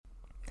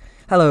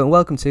Hello and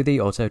welcome to the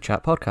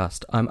AutoChat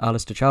podcast. I'm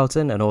Alistair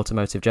Charlton, an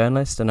automotive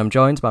journalist, and I'm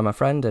joined by my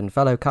friend and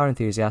fellow car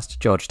enthusiast,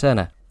 George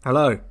Turner.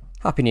 Hello.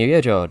 Happy New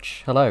Year,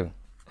 George. Hello.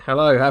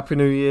 Hello, Happy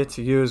New Year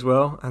to you as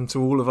well, and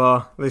to all of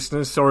our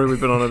listeners. Sorry we've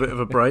been on a bit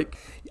of a break.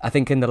 I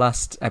think in the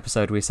last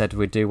episode we said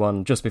we'd do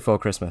one just before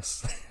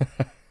Christmas.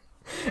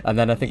 And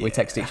then I think we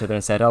texted each other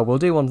and said, we'll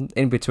do one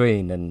in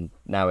between, and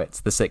now it's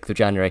the 6th of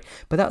January.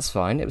 But that's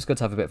fine, it was good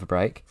to have a bit of a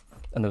break,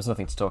 and there was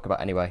nothing to talk about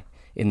anyway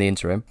in the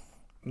interim.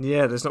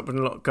 Yeah, there's not been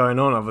a lot going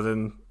on other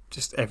than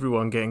just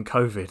everyone getting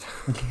COVID.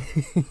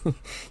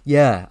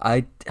 Yeah,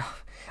 I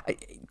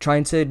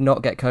trying to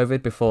not get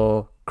COVID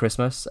before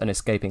Christmas and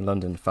escaping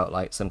London felt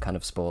like some kind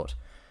of sport.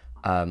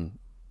 And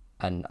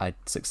I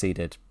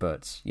succeeded,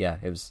 but yeah,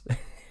 it was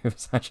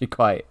actually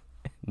quite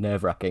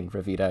nerve-wracking for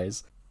a few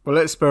days. Well,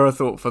 let's spare a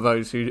thought for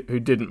those who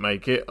didn't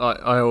make it.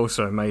 I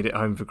also made it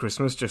home for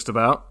Christmas, just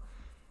about.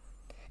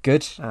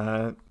 Good.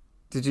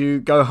 Did you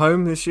go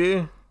home this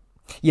year?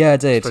 Yeah, I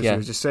did, yeah.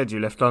 You just said you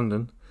left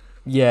London.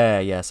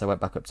 Yeah, so I went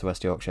back up to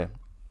West Yorkshire,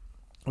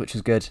 which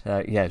was good.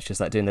 It's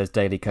just like doing those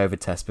daily COVID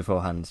tests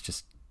beforehand,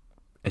 just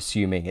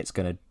assuming it's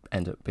going to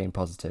end up being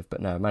positive. But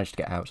no, I managed to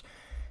get out.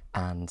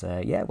 And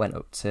went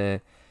up to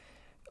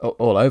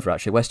all over,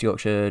 actually. West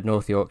Yorkshire,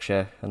 North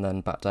Yorkshire, and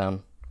then back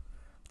down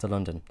to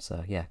London.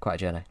 So, yeah, quite a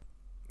journey.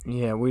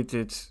 Yeah, we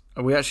did.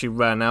 We actually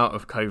ran out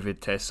of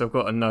COVID tests. I've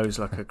got a nose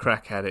like a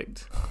crack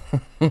addict.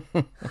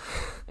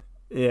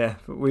 Yeah,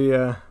 but we...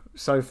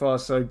 so far,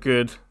 so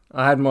good.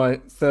 I had my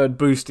third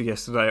booster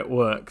yesterday at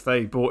work.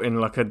 They brought in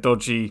like a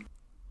dodgy...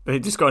 They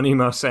just got an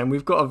email saying,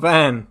 we've got a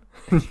van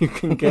you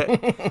can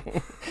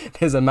get...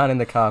 There's a man in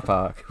the car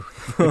park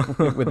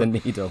with a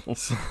needle.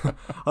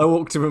 I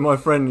walked in with my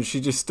friend and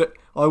she just...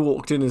 I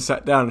walked in and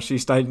sat down and she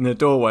stayed in the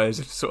doorway as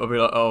if to sort of be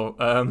like,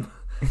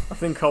 I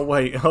think I'll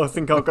wait. I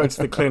think I'll go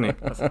to the clinic.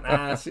 I said,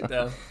 nah, sit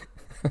down.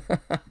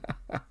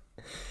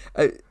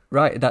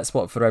 Right, that's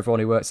what for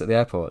everyone who works at the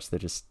airports.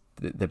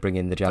 They bring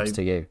in the jabs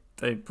to you.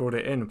 They brought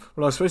it in.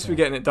 Well, I was supposed to be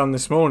getting it done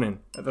this morning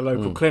at the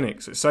local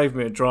clinic, so it saved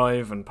me a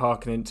drive and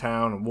parking in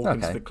town and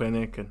walking to the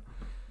clinic. And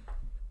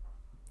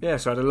yeah,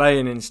 so I had a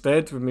lay-in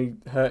instead with me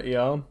hurty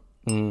arm.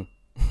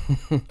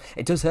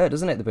 It does hurt,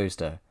 doesn't it, the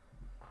booster?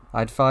 I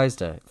had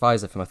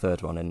Pfizer for my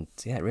third one, and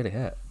yeah, it really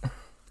hurt.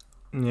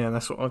 Yeah,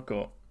 that's what I've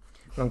got.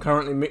 I'm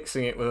currently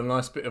mixing it with a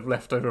nice bit of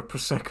leftover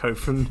Prosecco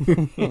from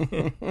New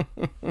Year.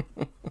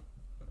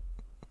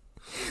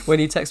 When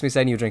you text me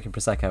saying you were drinking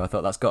Prosecco, I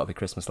thought that's got to be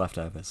Christmas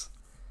leftovers.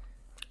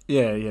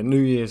 Yeah, New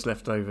Year's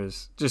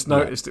leftovers. Just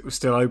noticed it was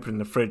still open in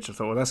the fridge. I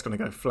thought, well, that's going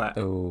to go flat.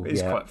 Ooh, it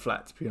is quite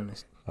flat, to be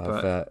honest.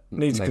 But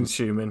needs maybe...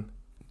 consuming.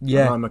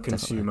 Yeah, and I'm a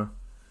consumer.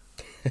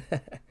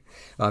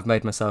 I've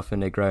made myself a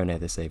Negroni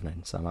this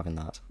evening, so I'm having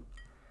that.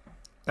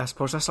 That's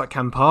posh. That's like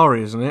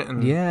Campari, isn't it?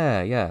 And...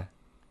 Yeah.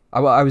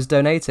 I was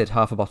donated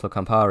half a bottle of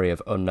Campari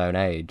of unknown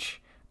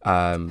age.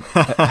 A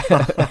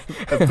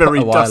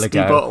very dusty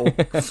bottle.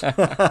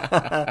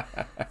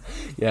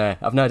 Yeah,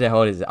 I've no idea how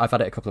old it is. I've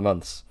had it a couple of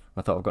months.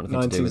 I thought I've got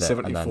nothing to do with it.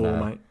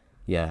 1974, mate.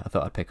 Yeah, I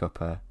thought I'd pick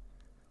up a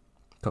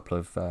couple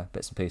of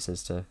bits and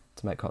pieces to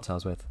make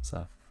cocktails with.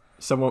 So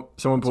someone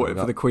bought it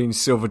for the Queen's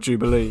Silver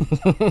Jubilee.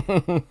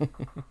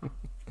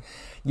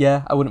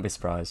 Yeah, I wouldn't be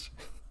surprised.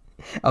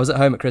 I was at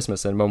home at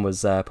Christmas and Mum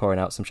was pouring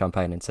out some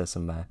champagne into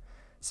some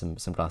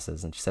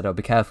glasses, and she said,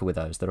 be careful with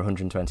those. They're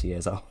 120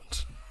 years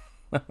old.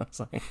 I was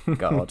like,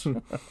 God.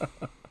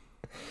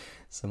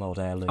 Some old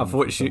heirloom. I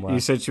thought you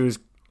said she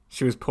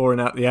was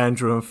pouring out the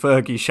Andrew and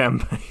Fergie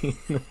champagne.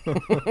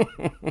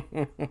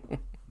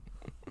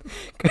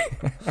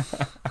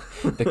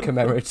 The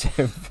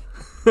commemorative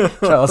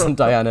Charles and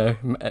Diana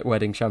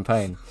wedding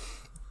champagne.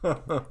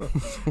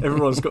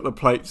 Everyone's got the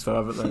plates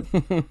though, haven't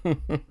they?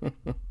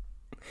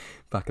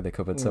 Back of the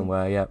cupboard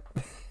somewhere, yep.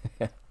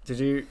 Did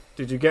you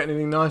get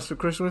anything nice for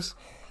Christmas?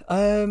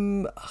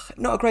 Not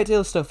a great deal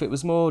of stuff. It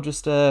was more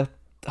just I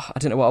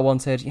don't know what I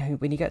wanted. You know,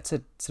 when you get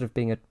to sort of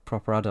being a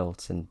proper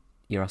adult and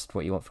you're asked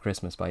what you want for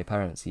Christmas by your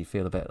parents, you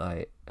feel a bit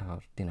like,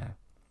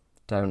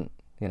 don't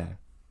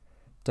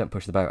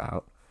push the boat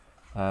out.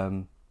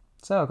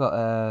 So I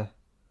got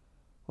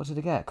what did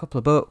I get? A couple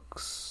of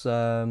books,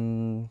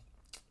 some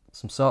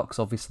socks,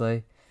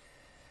 obviously,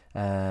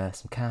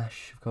 some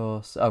cash, of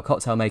course. Oh,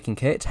 cocktail making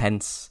kit,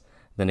 hence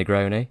the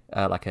Negroni,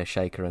 like a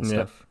shaker and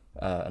stuff,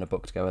 and a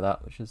book to go with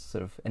that, which is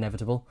sort of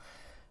inevitable.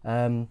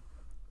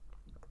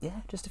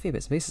 Just a few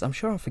bits and pieces. I'm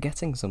sure I'm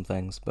forgetting some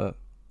things, but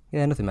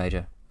yeah, nothing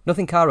major.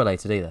 Nothing car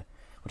related either,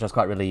 which I was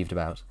quite relieved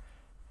about.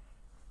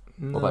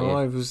 No, what about you?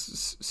 I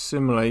was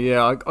similar.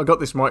 Yeah, I got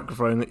this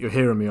microphone that you're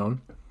hearing me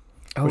on,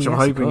 which I'm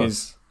hoping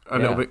is a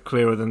little bit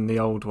clearer than the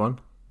old one.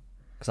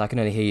 Because I can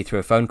only hear you through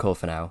a phone call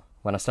for now.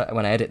 When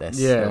I edit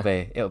this,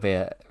 it'll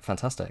be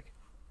fantastic.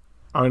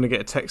 I'm going to get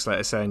a text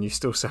letter saying you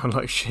still sound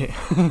like shit.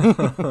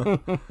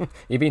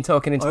 You've been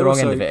talking into the wrong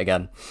end of it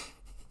again.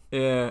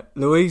 Yeah,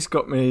 Louise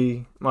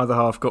my other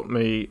half got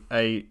me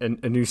a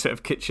new set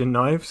of kitchen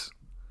knives.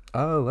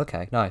 Oh,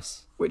 okay,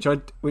 nice. Which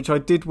I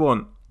did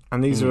want,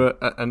 and these are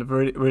a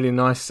really, really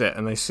nice set,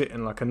 and they sit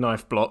in like a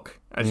knife block,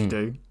 as you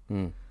do.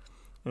 And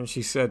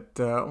she said,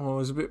 I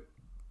was a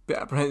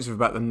bit apprehensive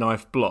about the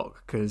knife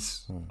block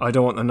because I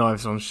don't want the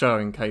knives on show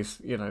in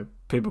case,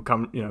 people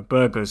come,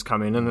 burglars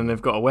come in and then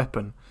they've got a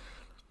weapon.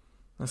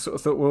 I sort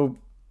of thought, well,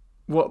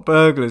 what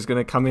burglar's going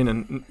to come in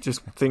and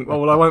just think,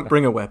 well, I won't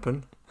bring a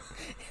weapon.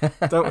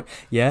 Don't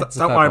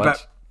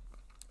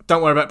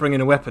worry about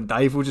bringing a weapon,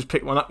 Dave. We'll just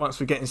pick one up once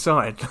we get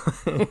inside.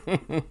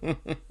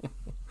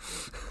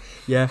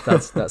 Yeah,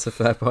 that's a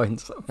fair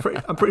point.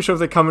 I'm pretty sure if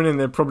they're coming in,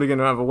 they're probably going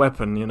to have a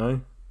weapon,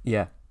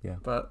 Yeah.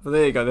 But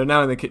there you go. They're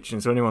now in the kitchen,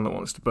 so anyone that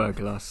wants to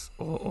burgle us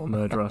or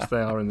murder us,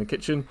 they are in the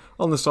kitchen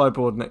on the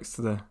sideboard next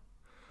to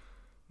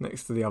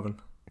the oven.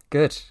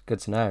 Good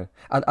to know.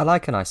 I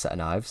like a nice set of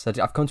knives.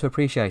 I've come to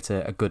appreciate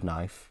a good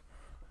knife.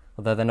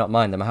 Although they're not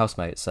mine, they're my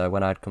housemates, so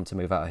when I'd come to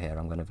move out of here,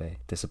 I'm going to be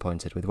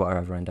disappointed with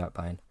whatever I end up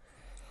buying.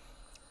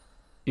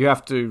 You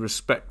have to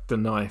respect the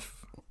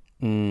knife.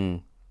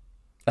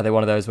 Are they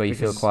one of those where you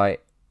feel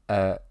quite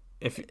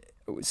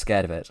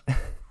scared of it?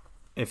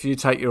 If you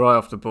take your eye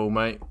off the ball,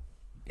 mate,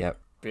 yep,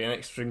 be an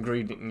extra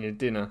ingredient in your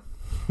dinner.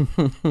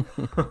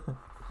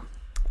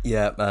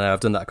 Yeah, I know. I've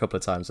done that a couple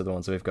of times with the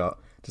ones we've got.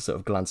 Just sort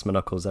of glance my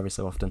knuckles every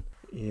so often.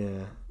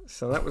 Yeah,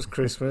 so that was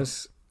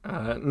Christmas.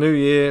 New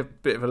Year,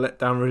 bit of a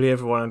letdown really.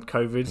 Everyone had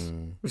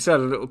COVID. We still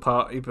had a little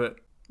party, but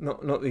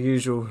not the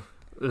usual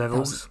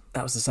levels.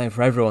 That was the same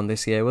for everyone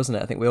this year, wasn't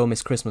it? I think we all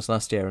missed Christmas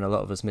last year and a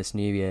lot of us missed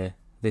New Year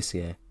this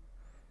year.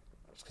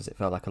 Just because it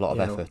felt like a lot of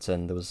effort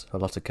and there was a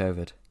lot of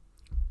COVID.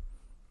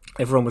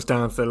 Everyone was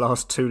down for their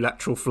last 2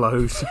 lateral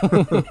flows.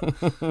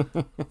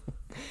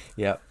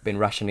 Yeah, been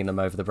rationing them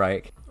over the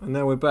break. And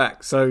now we're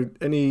back. So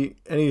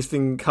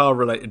anything car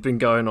related been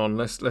going on?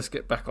 Let's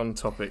get back on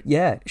topic.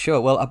 Yeah,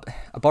 sure. Well,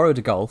 I borrowed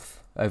a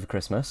Golf over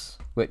Christmas,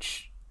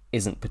 which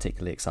isn't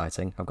particularly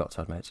exciting, I've got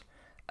to admit.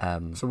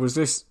 So was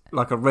this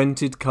like a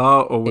rented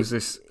car or was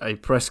this a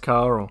press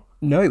car? Or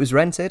No, it was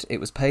rented. It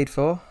was paid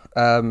for.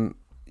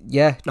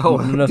 Yeah. Oh,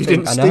 nothing, you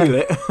didn't steal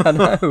it. I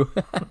know.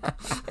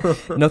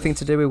 Nothing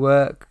to do with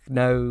work.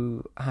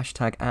 No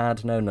hashtag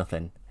ad. No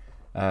nothing.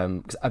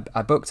 'Cause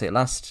I booked it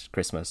last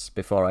Christmas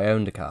before I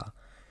owned a car,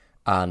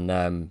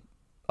 and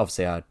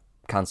obviously I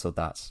cancelled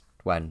that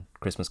when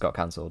Christmas got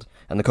cancelled,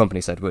 and the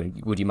company said,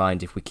 "Would you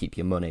mind if we keep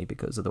your money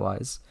because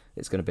otherwise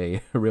it's going to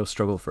be a real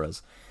struggle for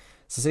us."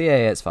 So yeah,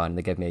 it's fine.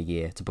 They gave me a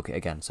year to book it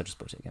again, so I just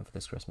booked it again for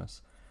this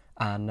Christmas,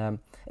 and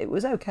it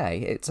was okay.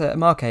 It's a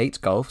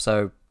Mk8 Golf,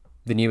 so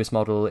the newest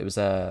model. It was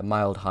a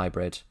mild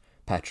hybrid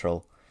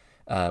petrol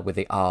with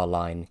the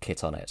R-Line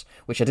kit on it,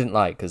 which I didn't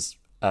like because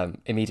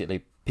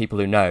immediately people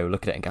who know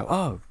look at it and go,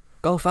 "Oh,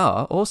 Golf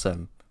R,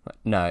 awesome."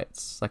 No,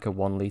 it's like a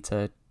 1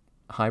 litre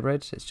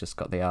hybrid. It's just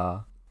got the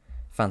R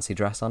fancy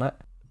dress on it.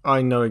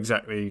 I know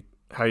exactly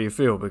how you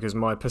feel because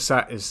my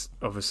Passat is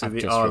obviously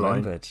the R-Line.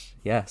 Remembered.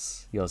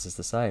 Yes, yours is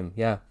the same.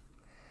 Yeah.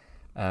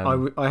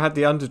 I had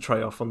the under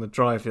tray off on the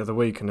drive the other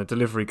week, and a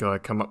delivery guy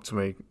come up to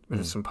me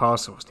with some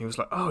parcels, and he was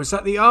like, "Oh, is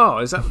that the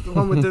R? Is that the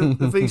one with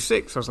the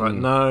V6?" I was like,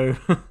 "No,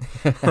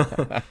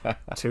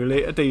 2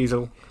 litre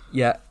diesel."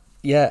 Yeah,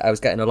 I was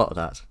getting a lot of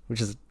that,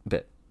 which is a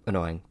bit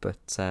annoying, but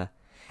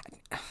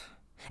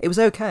it was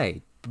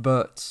okay.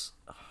 But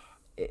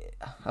I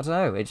don't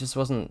know, it just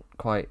wasn't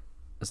quite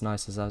as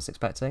nice as I was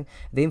expecting.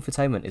 The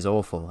infotainment is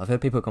awful. I've heard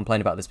people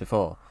complain about this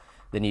before.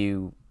 The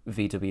new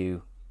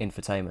VW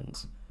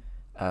infotainment.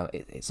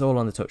 It's all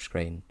on the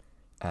touchscreen,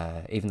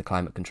 even the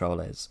climate control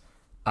is,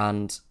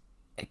 and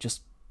it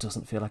just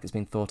doesn't feel like it's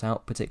been thought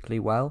out particularly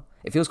well.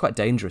 It feels quite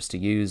dangerous to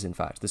use, in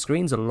fact. The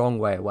screen's a long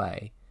way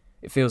away.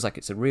 It feels like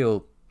it's a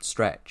real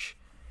stretch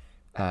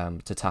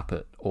to tap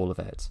at all of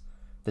it.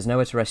 There's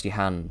nowhere to rest your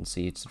hand, so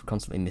you're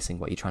constantly missing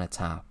what you're trying to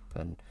tap,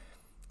 and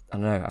I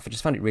don't know, I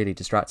just found it really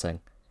distracting.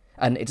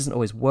 And it doesn't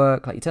always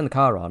work. Like, you turn the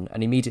car on,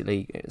 and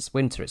immediately, it's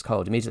winter, it's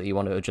cold, immediately you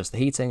want to adjust the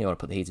heating, you want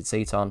to put the heated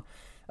seat on,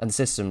 and the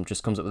system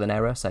just comes up with an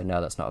error saying, no,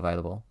 that's not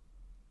available.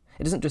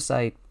 It doesn't just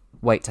say,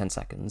 wait 10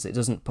 seconds. It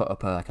doesn't put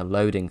up a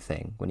loading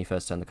thing when you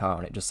first turn the car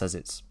on. It just says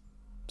it's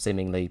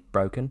seemingly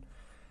broken.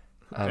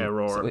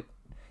 Error. So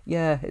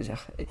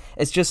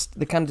it's just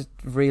the kind of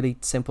really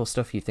simple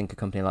stuff you think a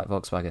company like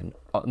Volkswagen,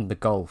 and the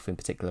Golf in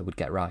particular, would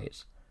get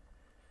right.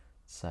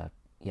 So,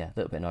 yeah, a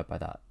little bit annoyed by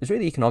that. It's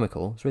really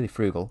economical. It's really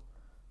frugal.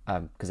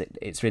 Because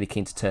it's really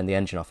keen to turn the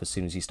engine off as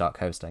soon as you start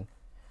coasting.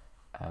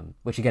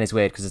 Which again is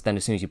weird because then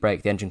as soon as you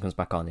brake, the engine comes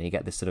back on and you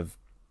get this sort of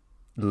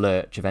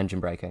lurch of engine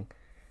braking.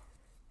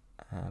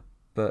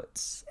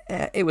 But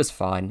it was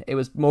fine. It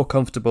was more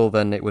comfortable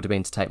than it would have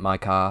been to take my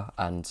car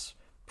and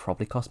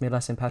probably cost me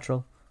less in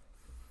petrol.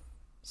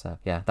 So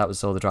yeah, that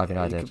was all the driving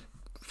I did.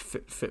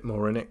 Fit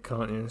more in it,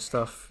 can't you, and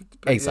stuff.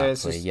 But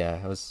exactly.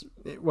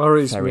 It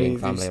worries ferrying me.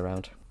 Family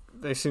around.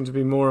 They seem to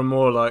be more and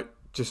more like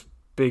just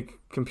big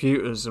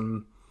computers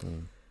and.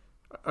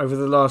 Over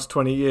the last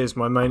 20 years,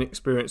 my main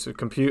experience with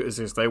computers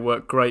is they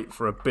work great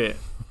for a bit.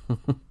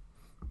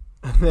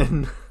 And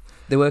then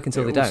they work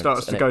until they don't.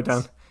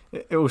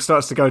 It all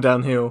starts to go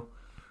downhill.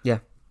 Yeah.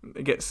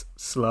 It gets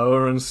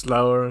slower and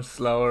slower and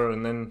slower,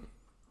 and then...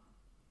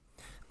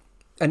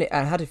 And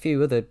I had a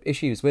few other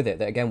issues with it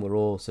that, again, were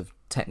all sort of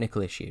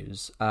technical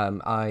issues.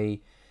 I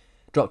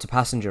dropped a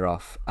passenger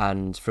off,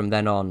 and from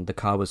then on, the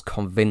car was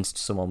convinced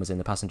someone was in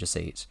the passenger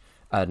seat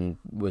and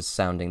was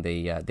sounding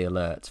the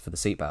alert for the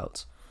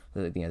seatbelt,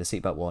 the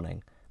seatbelt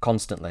warning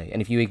constantly.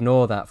 And if you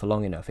ignore that for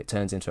long enough, it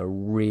turns into a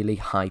really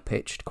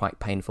high-pitched, quite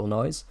painful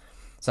noise.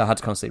 So I had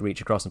to constantly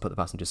reach across and put the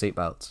passenger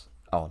seatbelt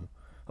on,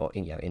 or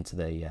into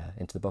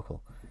the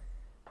buckle.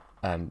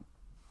 And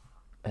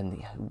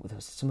there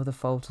was some other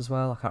fault as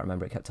well. I can't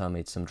remember. It kept telling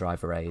me some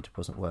driver aid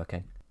wasn't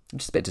working.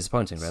 Just a bit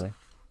disappointing, really.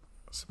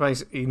 So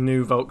basically,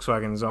 new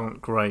Volkswagens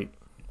aren't great.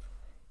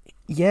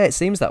 Yeah, it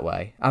seems that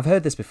way. I've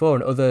heard this before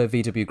in other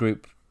VW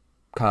Group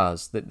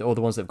cars, or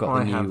the ones that've got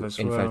the new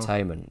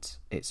infotainment.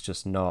 Well. It's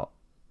just not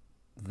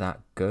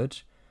that good.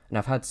 And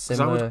I've had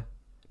similar,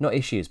 not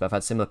issues, but I've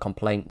had similar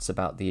complaints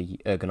about the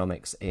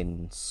ergonomics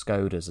in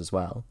Skodas as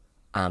well,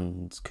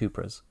 and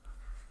Cupras.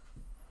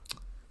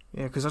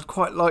 Yeah, because I'd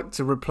quite like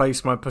to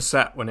replace my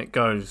Passat when it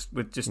goes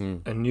with just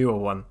a newer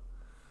one.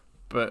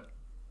 But,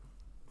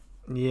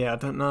 yeah, I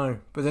don't know.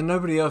 But then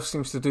nobody else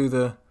seems to do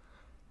the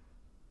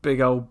big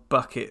old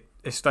bucket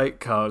estate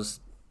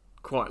cars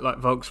quite like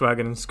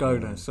Volkswagen and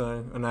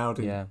Skoda, and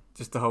Audi. Yeah.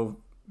 Just the whole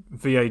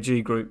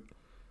VAG group.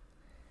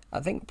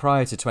 I think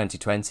prior to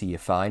 2020, you're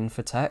fine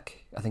for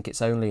tech. I think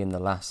it's only in the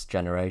last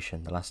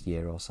generation, the last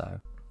year or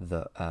so,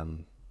 that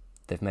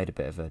they've made a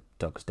bit of a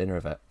dog's dinner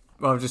of it.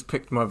 I've just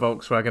picked my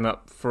Volkswagen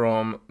up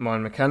from my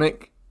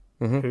mechanic,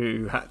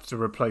 who had to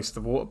replace the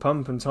water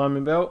pump and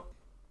timing belt.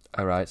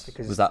 Oh, right.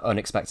 Was that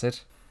unexpected?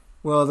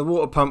 Well, the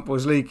water pump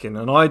was leaking,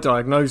 and I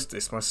diagnosed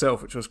this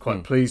myself, which I was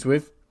quite pleased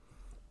with.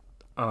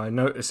 I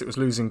noticed it was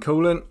losing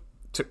coolant,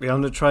 took the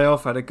under tray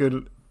off, had a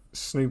good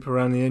snoop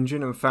around the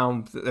engine, and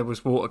found that there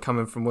was water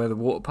coming from where the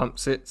water pump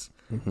sits.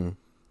 Mm-hmm.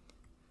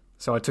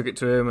 So I took it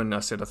to him, and I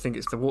said, I think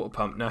it's the water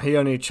pump. Now, he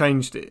only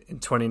changed it in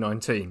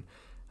 2019,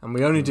 and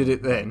we only did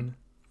it then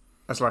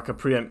as like a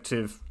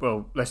preemptive,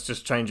 well, let's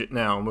just change it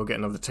now and we'll get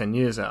another 10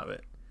 years out of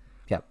it.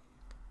 Yep.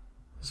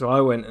 So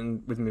I went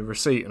and with my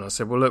receipt and I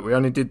said, well, look, we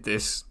only did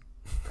this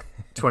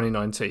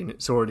 2019.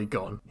 It's already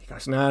gone. He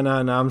goes, no,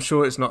 I'm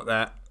sure it's not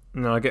that.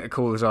 And then I get a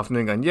call this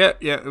afternoon going, yeah,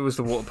 it was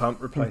the water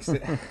pump, replaced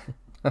it.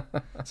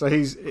 So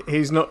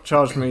he's not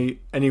charged me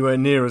anywhere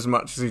near as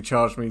much as he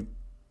charged me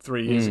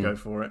 3 years ago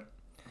for it.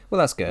 Well,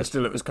 that's good. But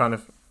still, it was kind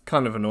of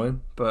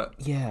annoying, but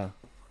yeah,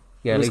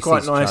 it at was least quite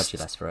he's nice. Charged you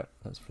less for it.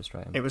 That's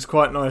frustrating. It was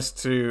quite nice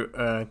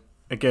to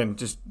again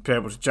just be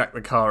able to jack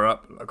the car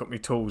up. I've got my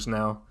tools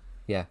now.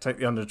 Yeah. Take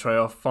the under tray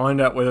off, find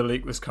out where the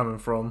leak was coming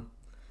from,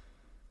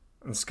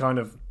 and just kind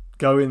of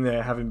go in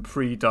there having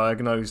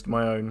pre-diagnosed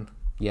my own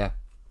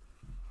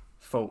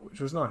fault, which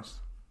was nice.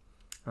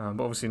 But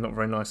obviously not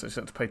very nice. I just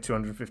had to pay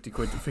 250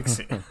 quid to fix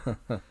it.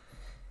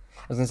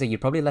 I was going to say, you're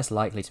probably less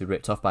likely to be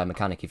ripped off by a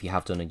mechanic if you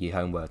have done your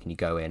homework and you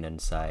go in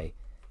and say,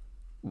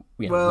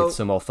 with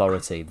some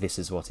authority, this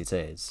is what it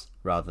is,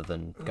 rather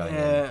than going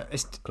in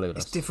clueless.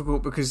 It's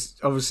difficult because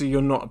obviously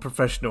you're not a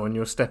professional and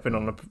you're stepping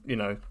on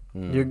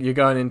you're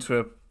going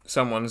into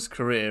someone's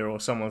career or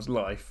someone's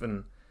life,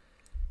 and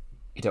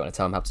you don't want to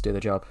tell them how to do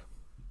the job.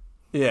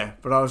 Yeah,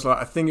 but I was like,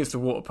 I think it's the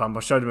water pump. I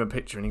showed him a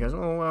picture and he goes,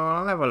 oh, well,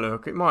 I'll have a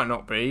look. It might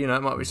not be,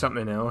 it might be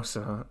something else.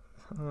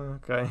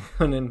 Okay.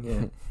 And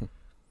then,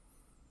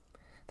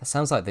 That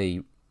sounds like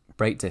the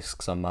brake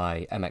discs on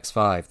my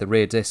MX-5. The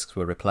rear discs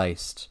were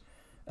replaced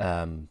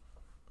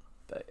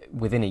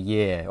within a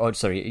year,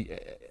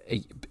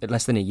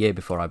 less than a year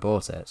before I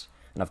bought it.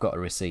 And I've got a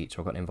receipt,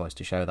 or I've got an invoice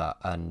to show that.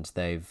 And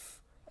they've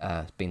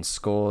been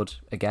scored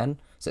again.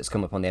 So it's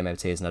come up on the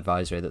MOT as an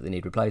advisory that they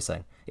need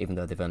replacing, even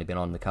though they've only been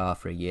on the car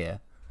for a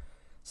year.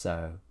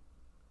 So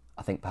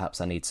I think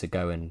perhaps I need to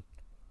go and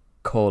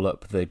call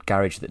up the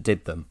garage that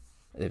did them.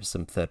 It was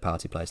some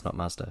third-party place, not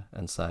Mazda,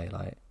 and say,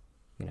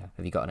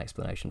 have you got an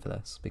explanation for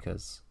this?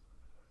 Because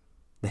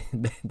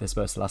they're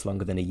supposed to last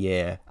longer than a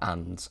year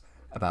and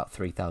about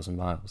 3,000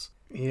 miles.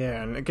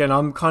 Yeah, and again,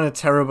 I'm kind of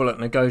terrible at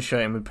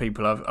negotiating with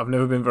people. I've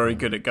never been very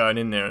good at going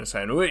in there and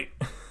saying, wait.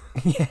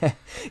 Yeah,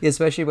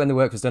 especially when the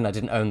work was done, I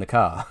didn't own the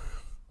car.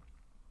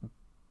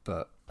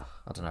 But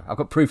I don't know. I've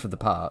got proof of the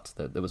part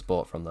that was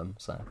bought from them.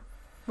 So,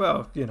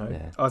 well,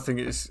 I think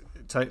it's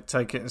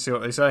take it and see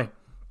what they say.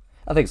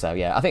 I think so.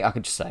 Yeah, I think I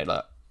could just say,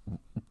 look,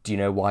 do you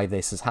know why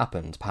this has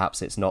happened?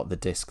 Perhaps it's not the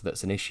disc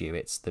that's an issue.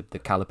 It's the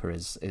caliper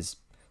is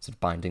sort of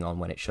binding on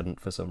when it shouldn't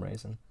for some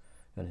reason,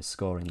 and is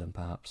scoring them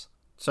perhaps.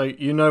 So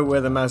you know where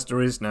the Mazda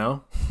is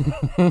now.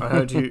 I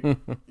heard you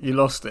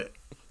lost it.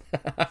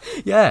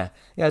 Yeah,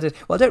 I did.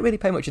 Well, I don't really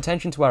pay much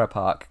attention to where I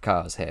park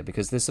cars here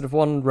because there's sort of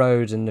one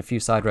road and a few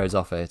side roads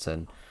off it,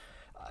 and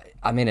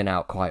I'm in and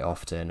out quite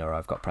often, or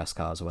I've got press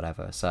cars or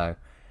whatever. So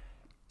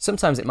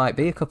sometimes it might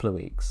be a couple of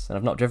weeks, and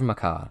I've not driven my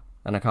car,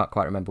 and I can't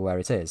quite remember where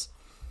it is.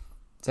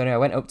 So anyway, I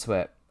went up to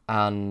it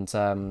and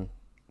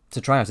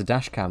to try out a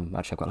dash cam.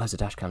 Actually, I've got loads of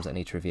dash cams that I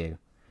need to review,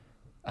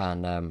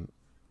 and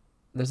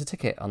there's a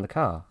ticket on the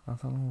car. I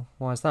thought,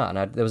 why is that?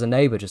 And there was a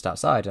neighbour just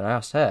outside, and I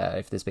asked her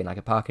if there's been like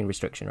a parking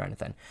restriction or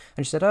anything.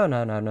 And she said, oh,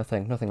 no,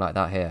 nothing like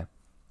that here.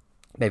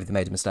 Maybe they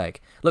made a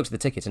mistake. Looked at the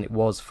ticket, and it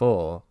was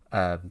for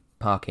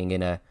parking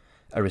in a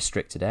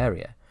restricted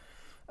area.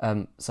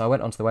 So I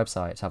went onto the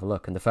website to have a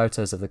look, and the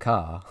photos of the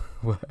car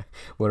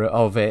were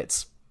of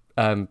it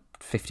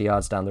 50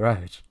 yards down the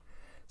road.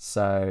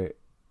 So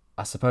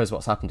I suppose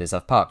what's happened is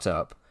I've parked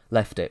up,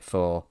 left it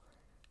for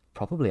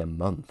probably a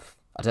month.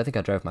 I don't think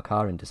I drove my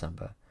car in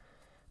December.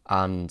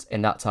 And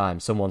in that time,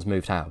 someone's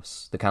moved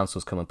house. The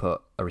council's come and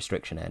put a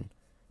restriction in.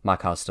 My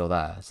car's still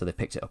there, so they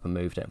picked it up and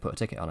moved it and put a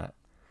ticket on it.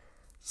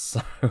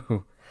 So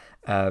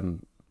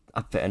I'm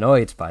a bit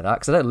annoyed by that,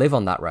 because I don't live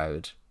on that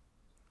road.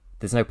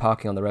 There's no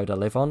parking on the road I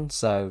live on,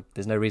 so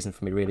there's no reason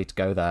for me really to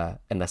go there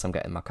unless I'm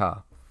getting my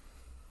car.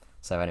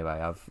 So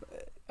anyway,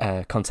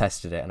 I've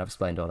contested it, and I've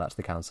explained all that to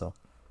the council.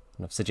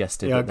 And I've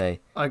suggested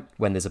that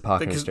when there's a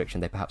parking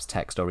restriction, they perhaps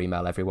text or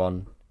email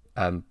everyone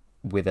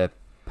with a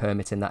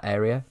permit in that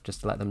area,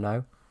 just to let them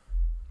know.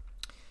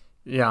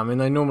 Yeah, I mean,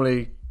 they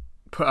normally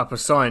put up a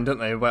sign, don't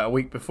they, about a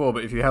week before,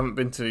 but if you haven't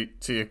been to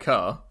your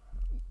car,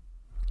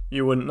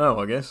 you wouldn't know,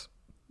 I guess.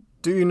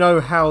 Do you know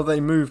how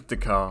they moved the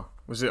car?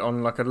 Was it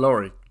on like a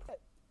lorry?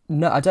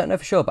 No, I don't know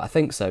for sure, but I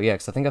think so, yeah,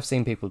 because I think I've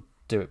seen people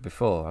do it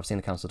before. I've seen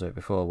the council do it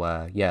before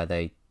where, yeah,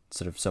 they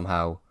sort of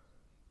somehow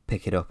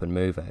pick it up and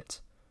move it.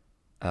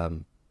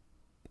 I'm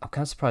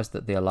kind of surprised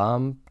that the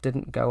alarm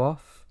didn't go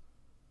off.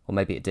 Or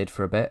maybe it did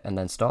for a bit and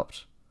then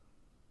stopped.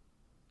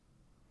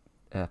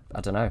 I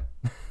don't know.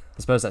 I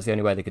suppose that's the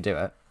only way they could do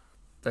it.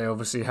 They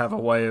obviously have a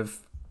way of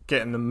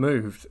getting them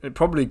moved. It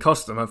probably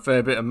cost them a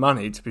fair bit of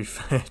money, to be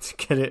fair, to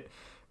get it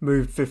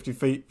moved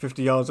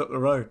 50 yards up the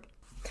road.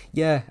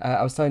 Yeah,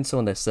 I was telling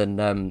someone this, and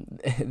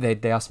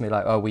they asked me,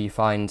 like, oh, were you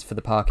fined for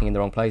the parking in the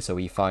wrong place, or were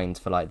you fined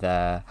for, like,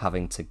 their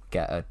having to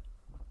get a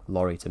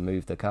lorry to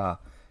move the car?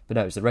 But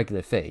no, it was a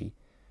regular fee.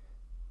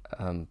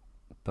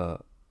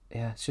 But,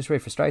 yeah, it's just really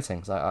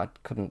frustrating, because I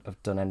couldn't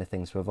have done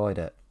anything to avoid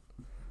it.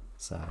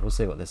 So, we'll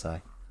see what they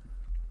say.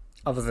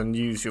 Other than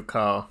use your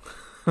car.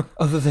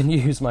 Other than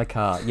use my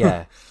car,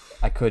 yeah.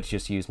 I could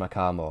just use my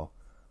car more.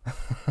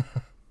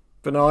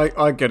 But no,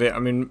 I get it. I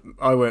mean,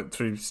 I went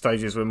through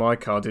stages where my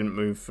car didn't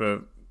move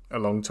for a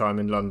long time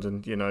in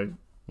London, you know.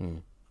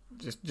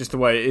 Just the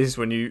way it is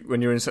when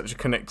you're in such a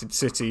connected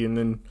city, and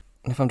then...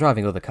 If I'm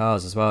driving other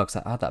cars as well,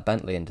 because I had that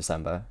Bentley in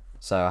December,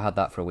 so I had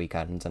that for a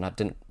weekend, and I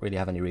didn't really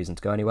have any reason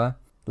to go anywhere.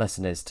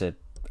 Lesson is to,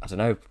 I don't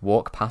know,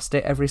 walk past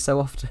it every so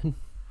often.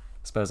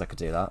 I suppose I could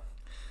do that.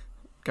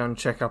 Go and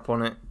check up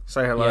on it.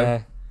 Say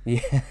hello.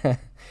 Yeah.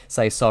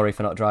 Say sorry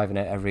for not driving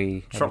it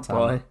every Drop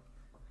time.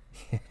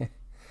 by.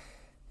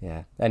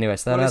 Yeah. Anyway,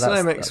 so it's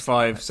an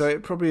MX-5, so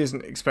it probably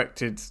isn't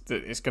expected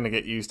that it's going to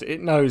get used.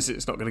 It knows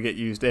it's not going to get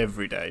used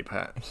every day,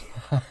 perhaps.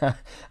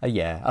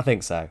 Yeah, I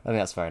think so. I think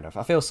that's fair enough.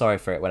 I feel sorry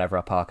for it whenever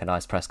I park a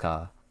nice press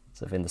car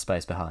sort of in the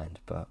space behind,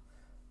 but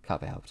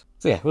can't be helped.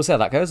 So yeah, we'll see how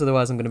that goes.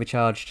 Otherwise, I'm going to be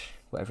charged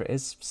whatever it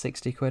is,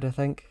 60 quid, I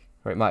think.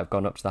 Or it might have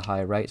gone up to the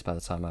higher rates by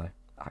the time I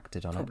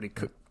acted on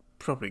it.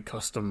 Probably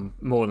cost them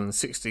more than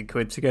 60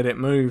 quid to get it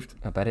moved.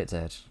 I bet it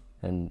did.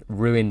 And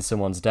ruined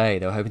someone's day.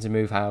 They were hoping to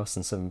move house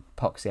and some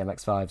poxy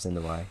MX-5's in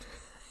the way.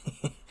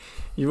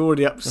 You've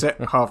already upset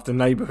half the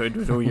neighbourhood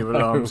with all your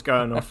alarms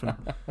going off.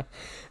 And...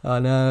 I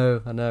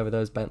know, with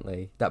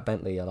that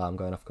Bentley alarm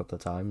going off a couple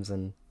of times.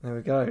 And there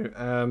we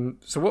go.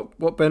 So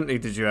what Bentley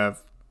did you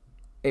have?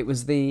 It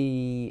was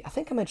I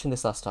think I mentioned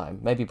this last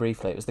time, maybe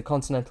briefly. It was the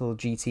Continental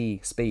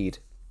GT Speed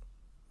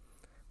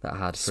that I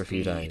had for a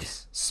few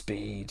days.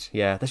 Speed.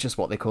 Yeah, that's just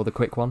what they call the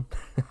quick one.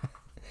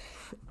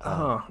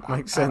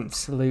 Makes sense.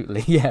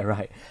 Absolutely, yeah,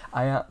 right.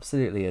 I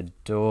absolutely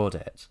adored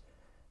it.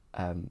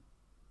 I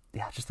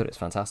just thought it was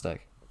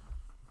fantastic.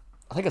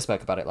 I think I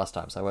spoke about it last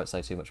time, so I won't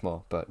say too much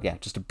more. But yeah,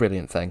 just a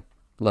brilliant thing.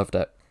 Loved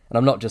it. And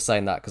I'm not just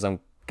saying that because I'm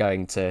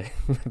going to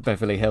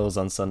Beverly Hills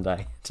on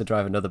Sunday to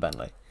drive another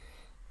Bentley.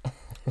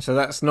 So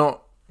that's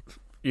not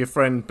your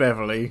friend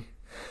Beverly.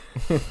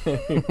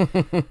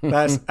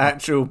 That's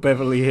actual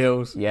Beverly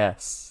Hills.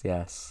 Yes,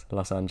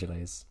 Los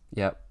Angeles.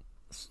 Yep.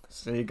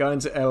 So you're going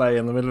to LA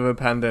in the middle of a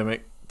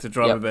pandemic to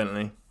drive a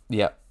Bentley.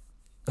 Yep.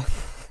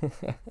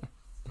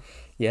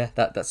 Yeah,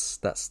 that's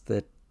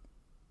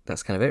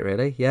kind of it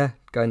really. Yeah,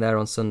 going there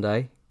on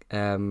Sunday.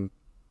 Go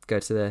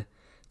to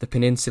the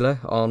peninsula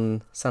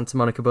on Santa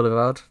Monica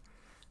Boulevard.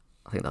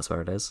 I think that's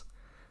where it is.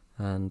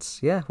 And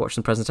yeah, watch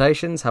some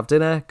presentations, have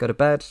dinner, go to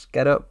bed,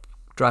 get up,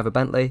 drive a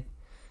Bentley,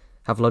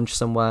 have lunch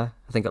somewhere.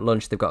 I think at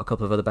lunch they've got a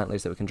couple of other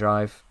Bentleys that we can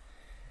drive.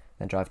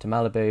 Then drive to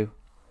Malibu,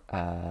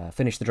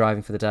 finish the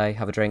driving for the day,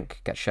 have a drink,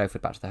 get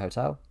chauffeured back to the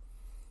hotel,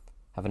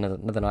 have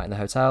another night in the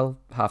hotel,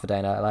 half a day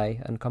in LA,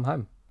 and come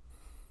home.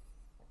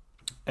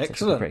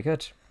 Excellent. Pretty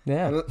good.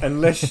 Yeah.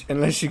 Unless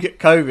you get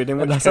COVID, in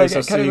which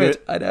case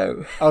I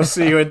know. I'll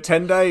see you in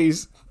 10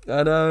 days.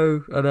 I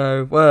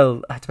know.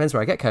 Well, it depends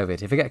where I get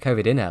COVID. If I get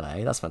COVID in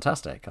LA, that's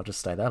fantastic. I'll just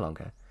stay there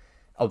longer.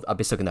 I'll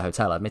be stuck in the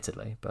hotel,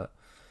 admittedly, but...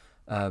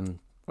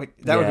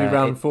 Wait, that would be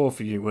round 4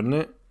 for you, wouldn't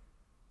it?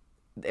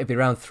 It'd be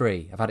round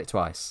 3. I've had it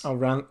twice. Oh,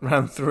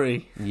 round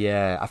 3.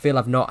 Yeah, I feel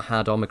I've not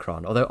had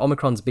Omicron. Although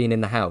Omicron's been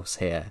in the house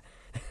here.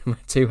 My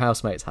 2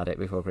 housemates had it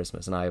before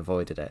Christmas and I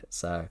avoided it,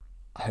 so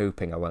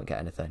hoping I won't get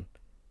anything.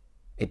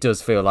 It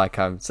does feel like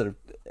I'm sort of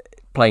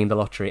playing the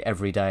lottery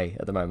every day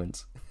at the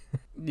moment.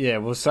 Yeah,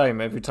 well,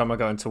 same. Every time I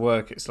go into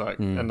work, it's like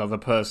another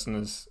person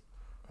has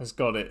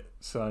got it.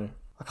 So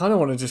I kind of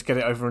want to just get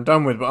it over and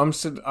done with, but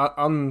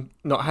I'm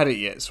not had it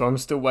yet, so I'm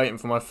still waiting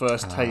for my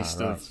first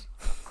taste of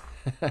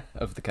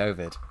of the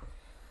COVID.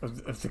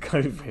 Of the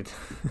COVID.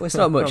 Well, it's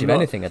not much of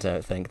anything, I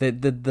don't think.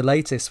 The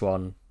latest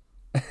one,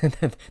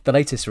 the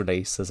latest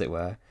release, as it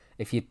were.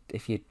 If you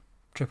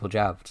triple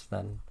jabbed,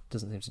 then it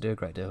doesn't seem to do a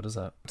great deal, does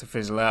it? To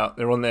fizzle out.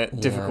 They're on their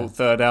difficult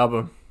third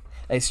album.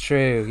 It's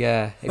true,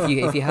 yeah.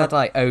 If you had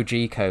like OG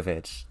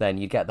COVID, then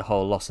you'd get the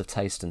whole loss of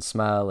taste and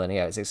smell, and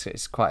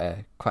it's quite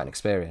an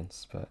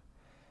experience. But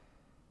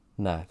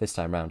no, this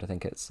time round, I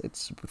think it's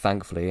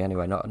thankfully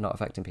anyway not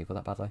affecting people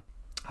that badly.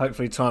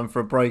 Hopefully, time for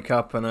a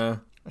break-up and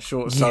a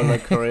short solo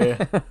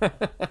career.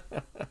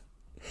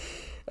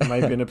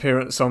 Maybe an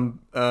appearance on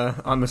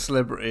I'm a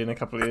Celebrity in a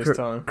couple of years'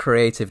 time.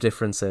 Creative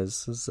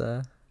differences has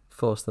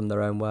forced them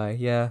their own way.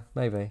 Yeah,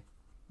 maybe.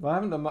 Well, I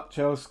haven't done much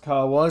else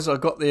car-wise. I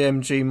got the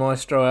MG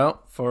Maestro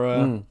out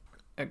for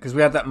because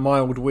we had that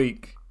mild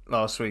week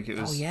last week. It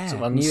was sort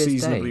of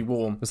unseasonably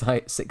warm. It was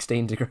like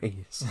 16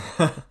 degrees.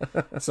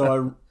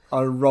 So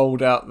I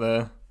rolled out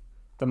the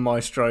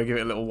Maestro, give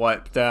it a little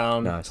wipe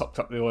down, nice. Topped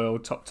up the oil,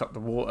 topped up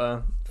the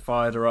water,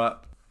 fired her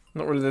up.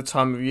 Not really the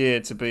time of year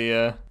to be...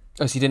 Oh,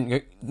 so you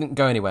didn't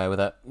go anywhere with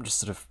it? Just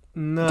sort of...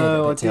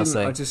 No, I didn't.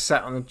 I just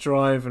sat on the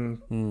drive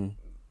and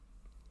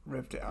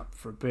revved it up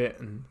for a bit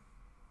and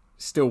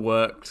still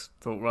worked.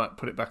 Thought, right,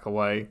 put it back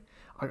away.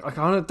 I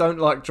kind of don't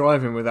like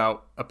driving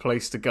without a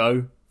place to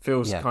go.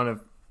 Feels kind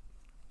of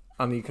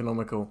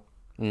uneconomical.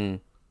 And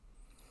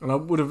I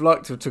would have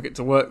liked to have took it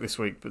to work this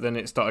week, but then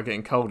it started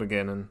getting cold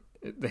again and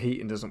the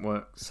heating doesn't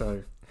work,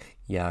 so...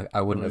 Yeah,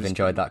 I wouldn't have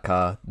enjoyed that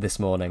car this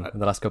morning.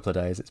 The last couple of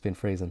days, it's been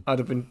freezing. I'd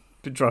have been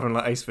driving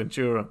like Ace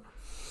Ventura.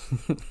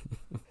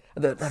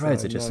 The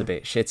roads are just a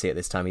bit shitty at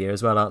this time of year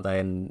as well, aren't they?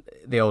 And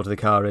the older the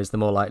car is, the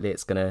more likely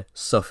it's going to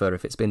suffer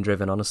if it's been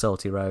driven on a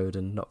salty road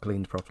and not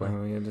cleaned properly.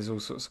 Oh yeah, there's all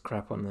sorts of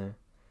crap on there.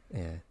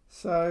 Yeah.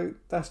 So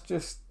that's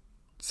just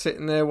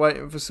sitting there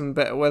waiting for some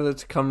better weather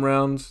to come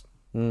round.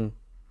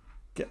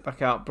 Get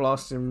back out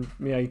blasting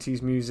me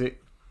 80s music.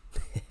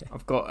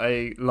 I've got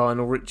a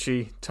Lionel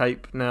Richie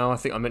tape now. I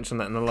think I mentioned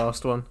that in the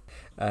last one.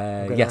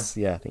 Yes,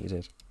 I think you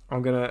did.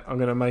 I'm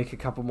gonna make a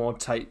couple more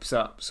tapes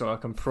up so I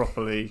can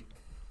properly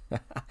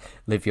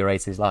live your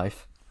 80s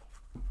life.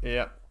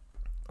 Yeah.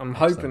 I'm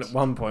hoping at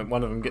one point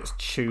one of them gets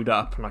chewed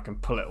up and I can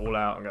pull it all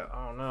out and go,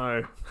 oh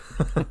no.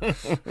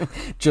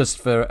 Just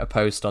for a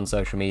post on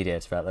social media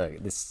to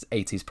about this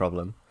 80s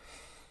problem.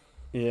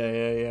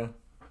 Yeah.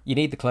 You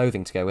need the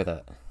clothing to go with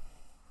it.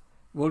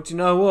 Well, do you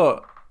know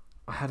what?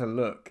 I had a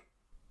look.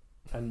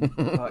 And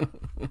like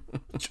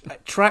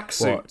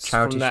tracksuits. What,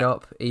 charity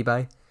shop,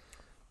 eBay?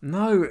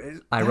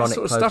 No. Ironic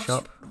sort of clothes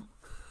shop?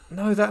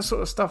 No, that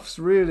sort of stuff's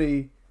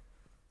really...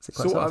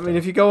 I mean,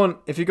 if you go on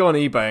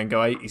eBay and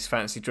go 80s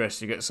fancy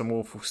dress, you get some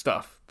awful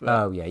stuff. But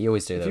oh yeah, you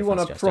always do that. If you want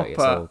a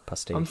proper,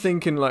 I'm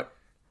thinking like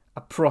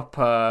a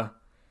proper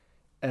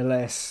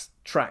LS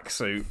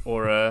tracksuit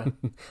or a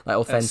like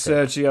authentic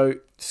Sergio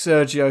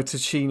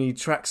Tacchini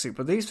tracksuit.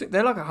 But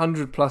they're like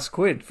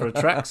 £100+ for a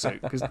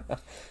tracksuit because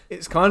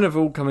it's kind of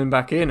all coming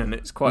back in and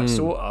it's quite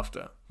sought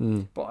after.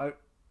 But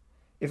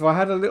if I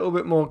had a little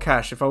bit more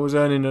cash, if I was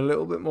earning a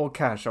little bit more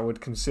cash, I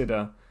would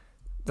consider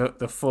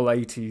the full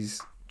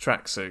 80s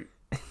tracksuit,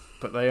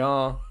 but they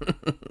are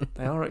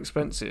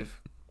expensive.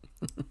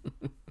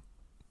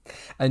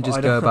 And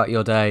just go about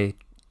your day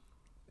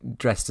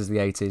dressed as the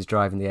 80s,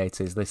 driving the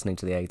 80s, listening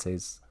to the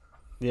 80s.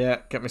 Yeah,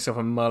 get myself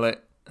a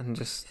mullet and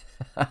just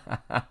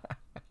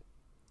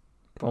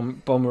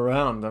bomb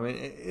around. I mean,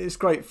 it's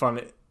great fun.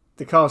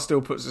 The car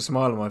still puts a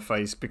smile on my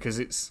face because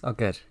it's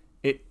good.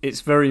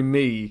 It's very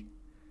me.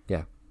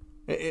 Yeah.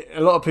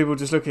 A lot of people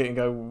just look at it and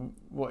go,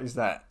 "What is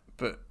that?"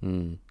 But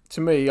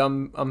to me,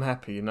 I'm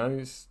happy, you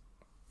know.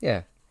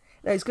 Yeah,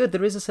 no, it's good.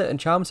 There is a certain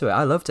charm to it.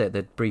 I loved it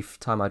the brief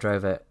time I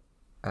drove it,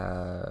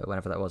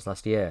 whenever that was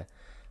last year,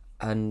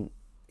 and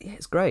yeah,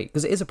 it's great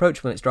because it is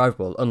approachable and it's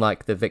drivable.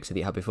 Unlike the Victor that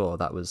you had before,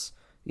 that was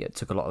it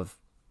took a lot of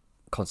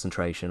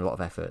concentration, a lot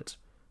of effort.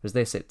 Whereas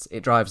this,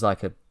 it drives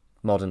like a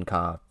modern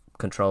car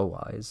control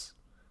wise,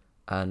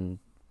 and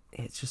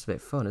it's just a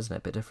bit fun, isn't it?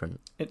 A bit different.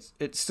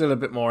 It's still a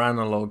bit more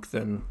analog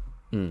than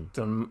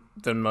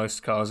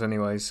most cars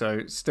anyway. So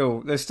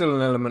there's still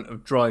an element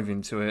of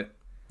driving to it.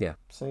 Yeah.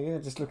 So yeah,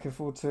 just looking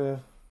forward to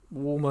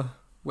warmer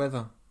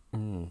weather.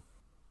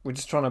 We're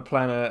just trying to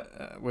plan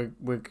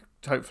we're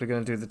hopefully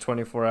going to do the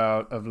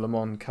 24-hour of Le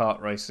Mans kart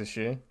race this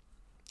year.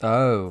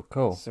 Oh,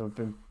 cool. So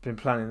we've been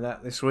planning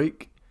that this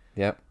week.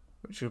 Yep.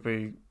 Which will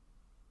be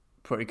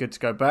pretty good to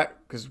go back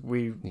because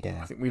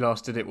I think we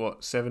last did it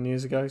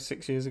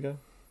 6 years ago.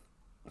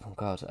 Oh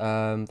God,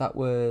 that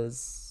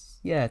was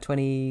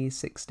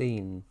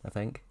 2016, I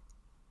think.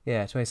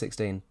 Yeah,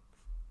 2016.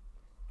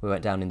 We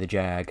went down in the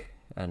Jag,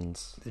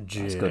 and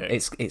it's good.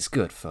 It's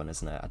good fun,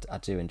 isn't it? I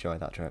do enjoy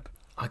that trip.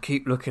 I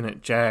keep looking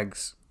at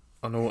Jags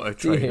on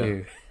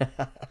AutoTrader.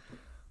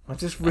 I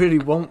just really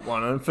want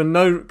one, and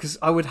because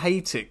I would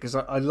hate it because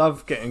I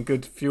love getting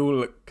good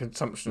fuel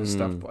consumption and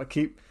stuff. But I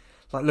keep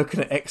like looking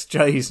at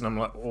XJs, and I'm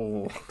like,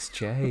 oh,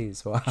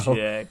 XJs, wow.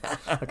 Yeah,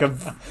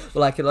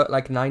 like a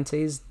like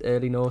 90s,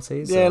 early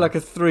noughties. Yeah, like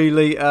a 3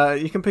 litre.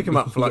 You can pick them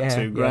up for like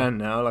 £2,000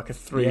 now. Like a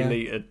 3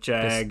 litre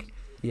Jag.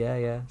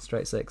 Yeah,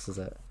 straight six, is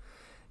it?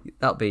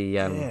 That'll be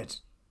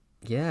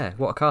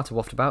what a car to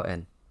waft about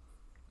in.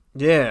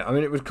 Yeah, I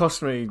mean, it would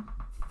cost me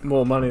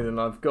more money than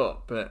I've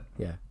got, but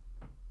yeah,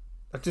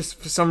 I just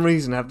for some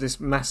reason have this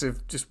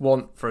massive just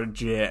want for a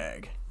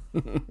Jag.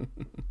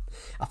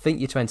 I think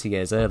you're 20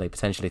 years early,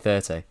 potentially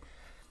 30.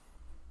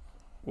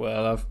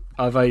 Well,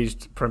 I've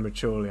aged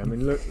prematurely. I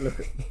mean, look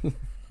at,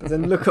 but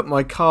then look at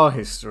my car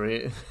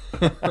history.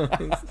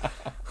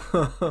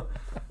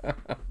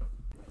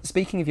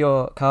 Speaking of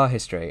your car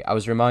history, I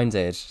was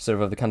reminded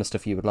sort of the kind of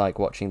stuff you would like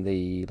watching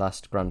the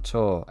last Grand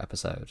Tour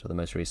episode, or the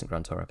most recent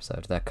Grand Tour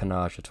episode, their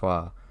Canage à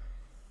Trois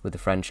with the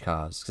French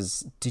cars.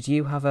 Because did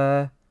you have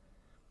a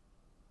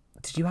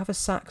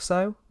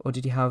Saxo, or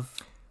did you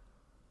have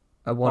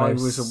a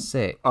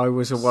 106? I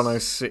was a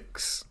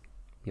 106.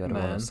 You had a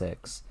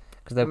 106.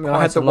 Because there were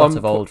quite a lot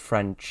of old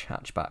French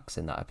hatchbacks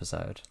in that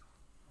episode.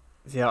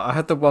 Yeah, I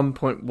had the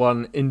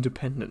 1.1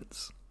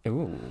 Independence.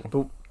 Ooh.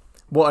 But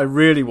what I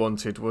really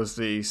wanted was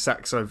the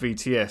Saxo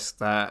VTS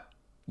that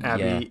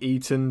Abby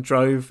Eaton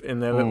drove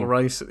in their little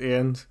race at the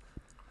end.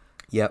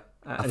 Yep.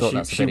 I thought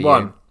that's she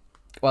won.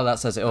 Well, that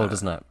says it all,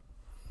 doesn't it?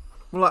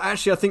 Well,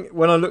 actually, I think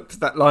when I looked at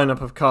that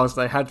lineup of cars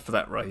they had for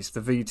that race, the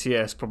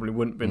VTS probably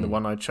wouldn't have been the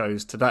one I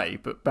chose today.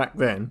 But back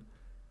then,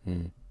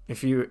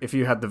 if you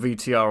had the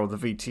VTR or the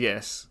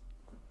VTS,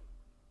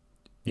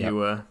 you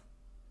were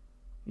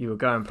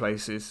going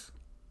places.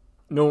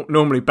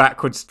 Normally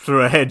backwards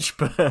through a hedge,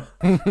 but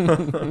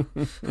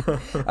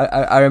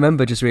I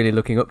remember just really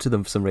looking up to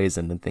them for some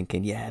reason and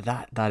thinking, yeah,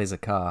 that is a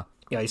car.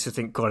 Yeah, I used to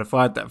think, God, if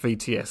I had that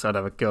VTS, I'd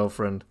have a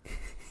girlfriend.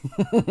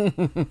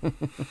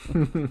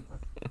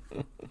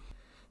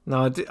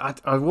 No,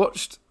 I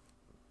watched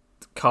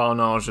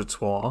Carnage à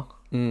Trois,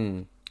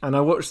 and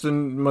I watched the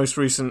most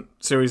recent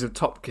series of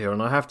Top Gear,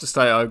 and I have to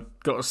say I've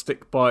got to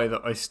stick by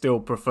that I still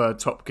prefer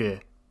Top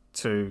Gear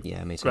to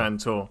Grand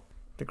Tour.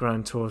 The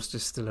Grand Tour's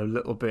just still a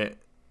little bit...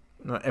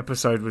 That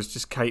episode was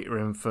just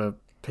catering for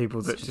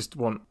people that just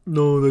want...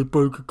 No, they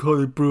broke a car,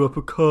 they blew up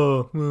a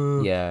car.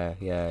 Yeah.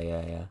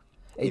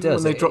 It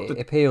does. It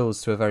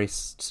appeals to a very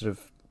sort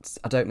of...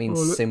 I don't mean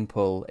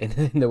simple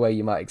in the way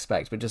you might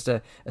expect, but just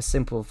a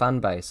simple fan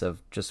base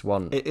of just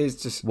want... It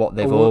is just... What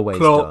they've always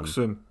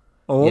done.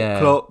 I want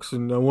clocks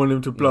and I want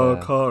him to blow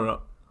a car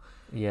up.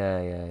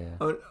 Yeah.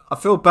 I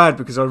feel bad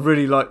because I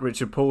really like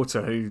Richard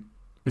Porter, who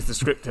is the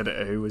script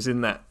editor, who was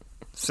in that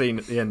scene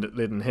at the end at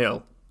Liddon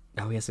Hill.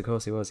 Oh yes, of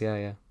course he was.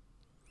 Yeah.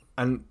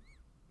 And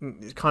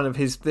it's kind of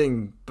his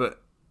thing,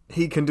 but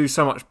he can do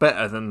so much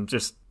better than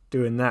just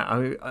doing that.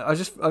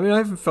 I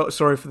even felt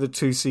sorry for the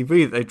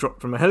 2CV that they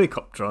dropped from a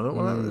helicopter. I thought,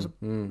 well, that was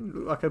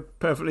like a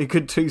perfectly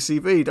good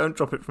 2CV. Don't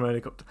drop it from a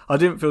helicopter. I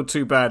didn't feel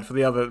too bad for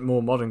the other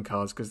more modern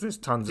cars because there's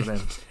tons of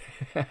them.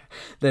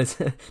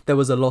 There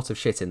was a lot of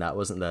shit in that,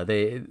 wasn't there?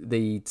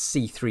 The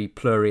C3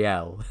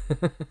 Pluriel.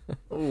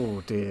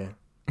 Oh dear.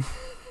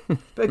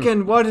 But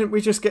again, why didn't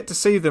we just get to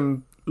see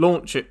them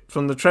launch it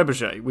from the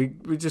trebuchet?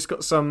 We just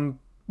got some...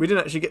 We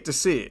didn't actually get to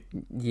see it.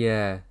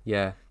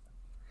 Yeah.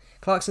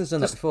 Clarkson's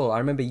done that before. I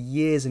remember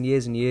years and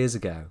years and years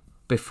ago,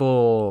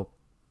 before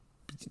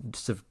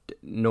sort of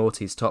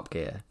Naughty's Top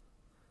Gear,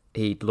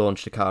 he'd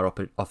launched a car off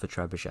a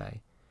trebuchet.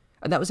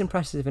 And that was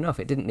impressive enough.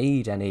 It didn't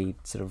need any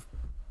sort of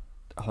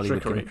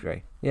Hollywood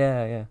gimmickry.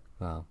 Yeah.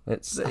 Well, there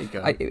you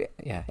go.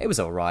 It was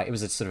all right. It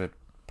was a sort of a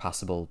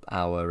passable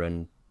hour,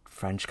 and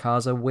French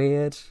cars are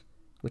weird,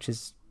 which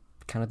is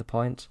kind of the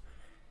point.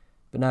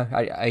 But no,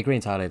 I agree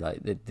entirely.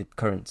 Like the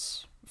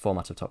current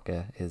format of Top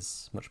Gear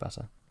is much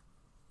better.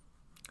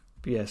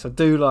 But yes, I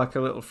do like a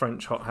little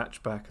French hot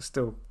hatchback. I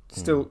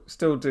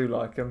still do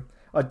like them.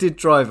 I did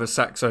drive a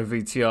Saxo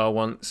VTR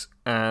once,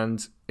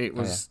 and it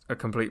was a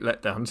complete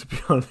letdown, to be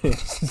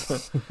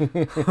honest.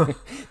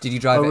 Did you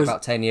drive it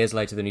about 10 years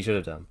later than you should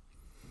have done?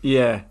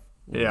 Yeah.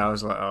 I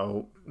was like,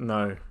 oh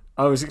no.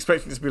 I was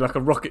expecting it to be like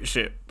a rocket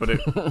ship, but it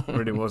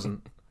really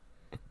wasn't.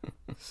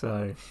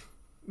 So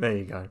there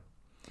you go.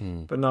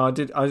 But no, I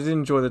did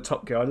enjoy the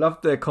Top Gear. I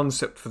loved their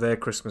concept for their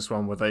Christmas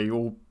one, where they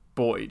all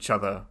bought each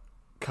other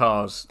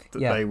cars that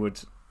they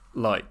would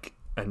like,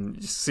 and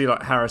you see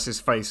like Harris's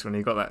face when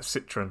he got that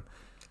Citroen.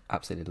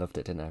 Absolutely loved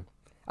it, didn't I?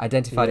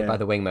 Identified it by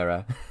the wing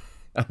mirror,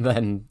 and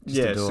then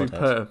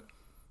superb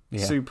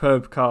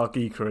superb car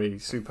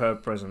geekery,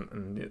 superb present,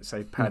 and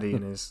say Paddy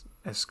and his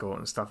Escort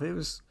and stuff. It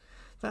was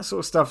that sort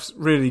of stuff's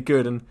really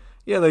good, and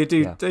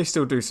they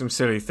still do some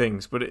silly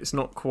things, but it's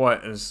not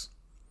quite as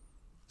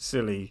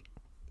silly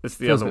as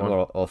the other one. Feels a bit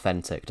more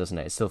authentic, doesn't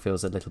it? It still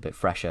feels a little bit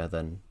fresher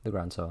than the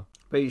Grand Tour.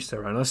 But each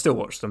their own. I still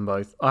watch them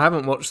both. I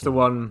haven't watched the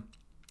one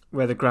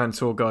where the Grand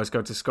Tour guys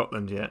go to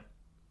Scotland yet.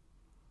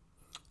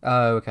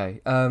 Oh, okay.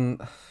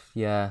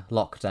 Yeah,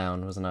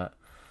 Lockdown, wasn't it?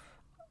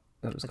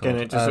 Again,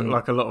 it just looked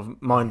like a lot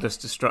of mindless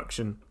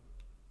destruction.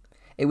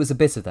 It was a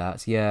bit of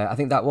that, yeah. I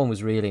think that one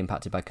was really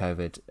impacted by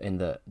COVID in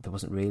that there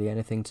wasn't really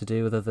anything to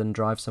do other than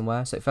drive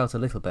somewhere, so it felt a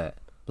little bit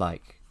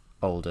like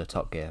older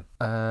Top Gear.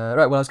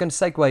 Right, well, I was going to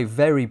segue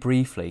very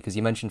briefly, because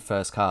you mentioned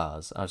first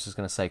cars. I was just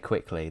going to say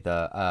quickly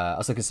that I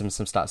was looking at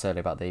some stats earlier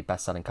about the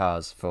best-selling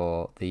cars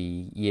for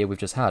the year we've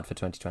just had, for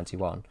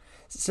 2021.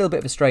 It's still a bit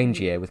of a strange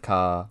year with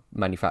car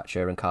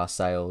manufacture and car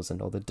sales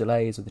and all the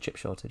delays with the chip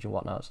shortage and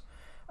whatnot.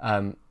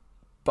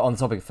 But on the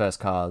topic of first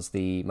cars,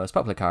 the most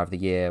popular car of the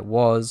year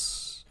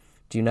was...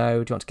 Do you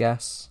want to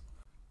guess?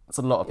 It's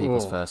a lot of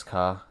people's first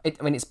car. It's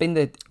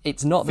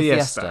not the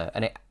Fiesta,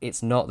 and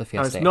it's not the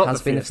Fiesta. It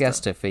has been the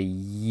Fiesta for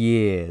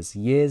years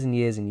and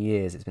years and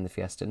years. It's been the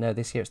Fiesta. No,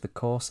 this year it's the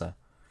Corsa.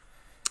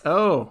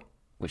 Oh,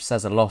 which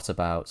says a lot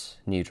about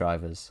new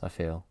drivers. I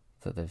feel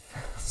that they've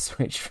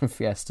switched from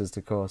Fiestas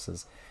to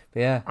Corsas. But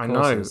yeah, I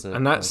know,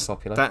 and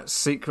that's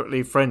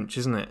secretly French,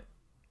 isn't it?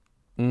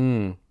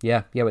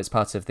 Yeah. It's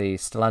part of the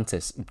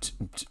Stellantis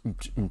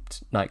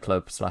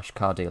nightclub /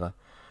 car dealer.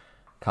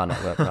 Car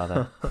network,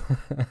 rather.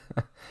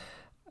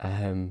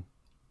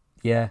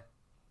 Yeah,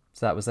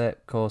 so that was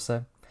it,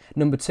 Corsa.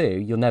 Number 2,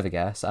 you'll never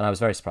guess, and I was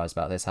very surprised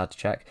about this, I had to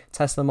check,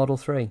 Tesla Model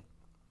 3.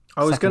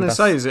 I was going to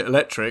say, is it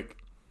electric?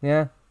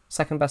 Yeah,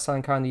 second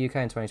best-selling car in the UK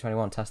in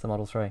 2021, Tesla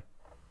Model 3.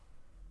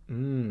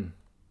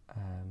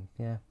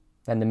 Yeah.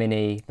 Then the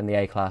Mini, then the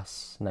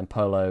A-Class, and then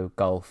Polo,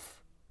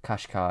 Golf,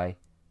 Qashqai,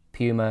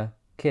 Puma,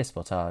 Kia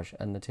Sportage,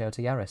 and the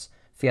Toyota Yaris.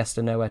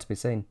 Fiesta nowhere to be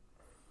seen.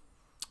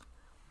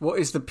 What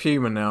is the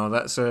Puma now?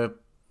 It's a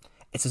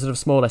sort of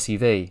small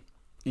SUV.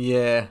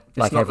 Yeah,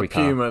 like every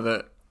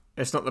car.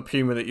 It's not the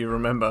Puma that you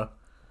remember.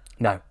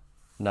 No.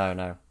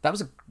 That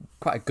was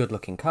quite a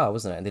good-looking car,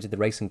 wasn't it? And they did the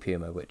Racing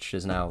Puma, which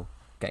is now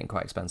getting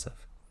quite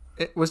expensive.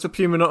 It was the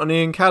Puma not an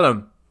Ian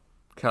Callum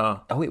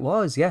car? Oh, it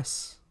was,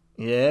 yes.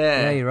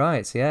 Yeah. Yeah, you're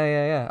right.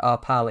 Yeah. Our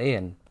pal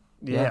Ian.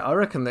 Yeah, I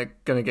reckon they're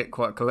going to get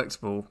quite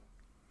collectible.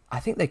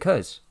 I think they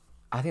could.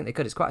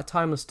 It's quite a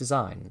timeless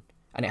design.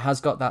 And it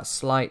has got that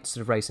slight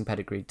sort of racing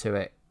pedigree to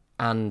it,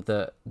 and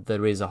that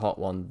there is a hot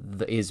one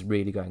that is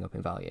really going up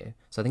in value.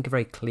 So I think a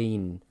very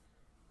clean,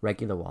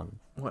 regular one.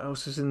 What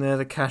else is in there?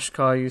 The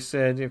Qashqai, you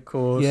said, of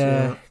course.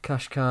 Yeah.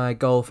 Qashqai,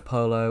 Golf,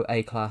 Polo,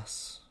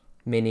 A-Class,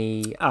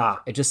 Mini.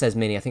 It just says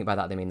Mini. I think by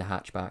that they mean the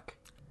hatchback.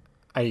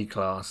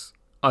 A-Class.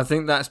 I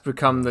think that's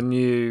become the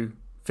new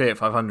Fiat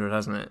 500,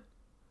 hasn't it?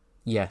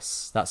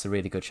 Yes, that's a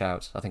really good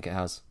shout. I think it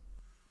has.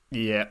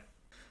 Yeah.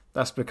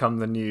 That's become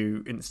the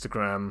new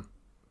Instagram...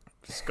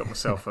 Just got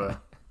myself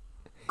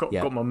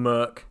got my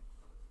Merc.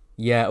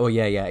 Yeah,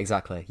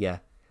 exactly. Yeah,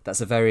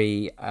 that's a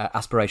very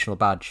aspirational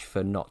badge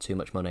for not too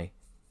much money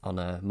on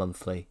a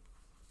monthly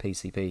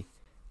PCP.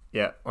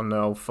 Yeah, on the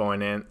old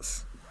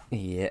finance.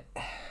 Yeah.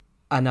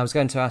 And I was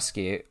going to ask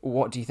you,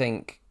 what do you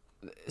think,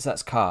 so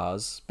that's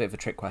cars, bit of a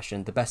trick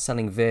question, the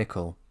best-selling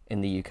vehicle in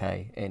the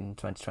UK in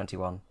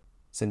 2021?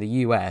 So in the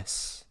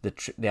US,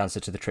 the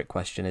answer to the trick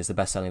question is the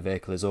best-selling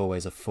vehicle is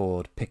always a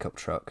Ford pickup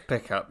truck.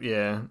 Pickup,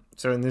 yeah.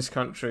 So in this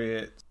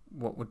country,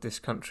 what would this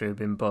country have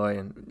been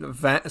buying?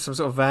 Some sort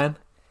of van?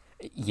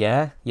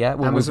 Yeah.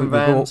 Well, Amazon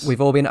vans. We've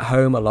all been at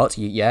home a lot.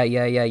 Yeah.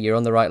 You're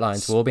on the right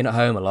lines. We've all been at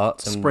home a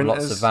lot, and Sprinters.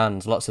 Lots of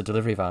vans, lots of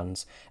delivery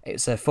vans.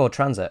 It's a Ford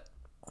Transit.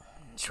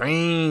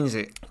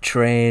 Transit,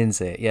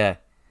 yeah.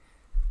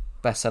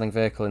 Best-selling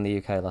vehicle in the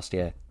UK last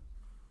year.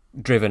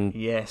 Driven.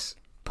 Yes.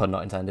 Pun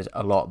not intended,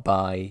 a lot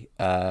by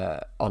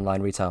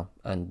online retail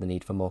and the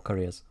need for more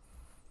couriers.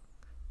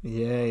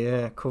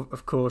 Yeah,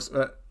 of course.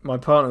 My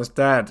partner's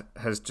dad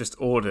has just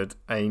ordered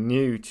a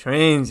new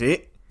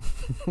Transit,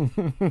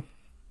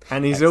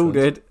 and he's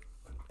ordered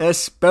a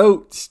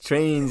sports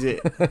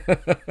Transit.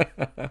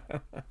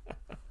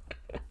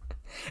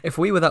 If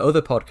we were that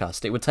other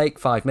podcast, it would take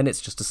 5 minutes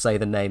just to say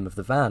the name of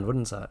the van,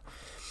 wouldn't it?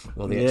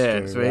 Well,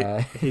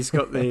 he's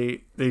got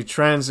the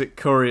Transit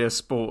Courier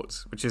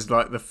Sports, which is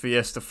like the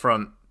Fiesta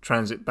front,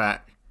 Transit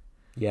back.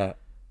 Yeah.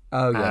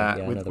 Oh,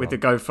 yeah. With the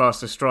Go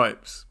Faster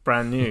stripes,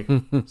 brand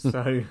new.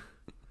 So,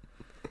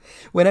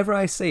 whenever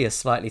I see a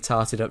slightly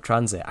tarted up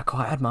Transit, I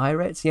quite admire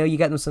it. You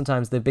get them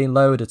sometimes, they've been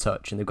lowered a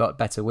touch and they've got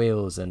better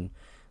wheels and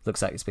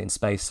looks like it's been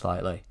spaced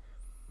slightly.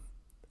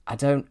 I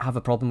don't have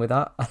a problem with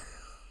that.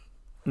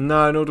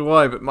 No, nor do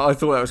I, but I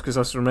thought that was because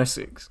I was from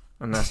Essex.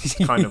 And that's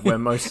kind of where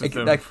most of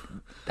them...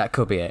 That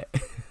could be it.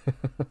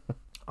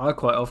 I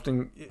quite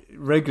often,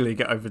 regularly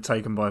get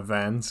overtaken by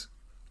vans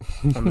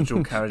on the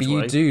dual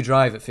carriageway. But you do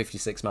drive at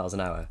 56 miles an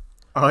hour.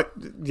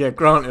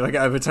 Granted, I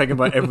get overtaken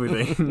by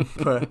everything.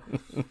 But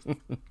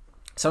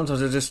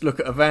sometimes I just look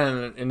at a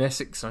van in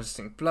Essex and I just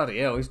think, bloody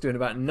hell, he's doing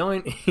about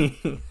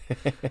 90.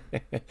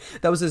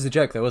 That was as a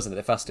joke, though, wasn't it?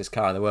 The fastest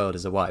car in the world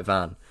is a white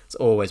van. It's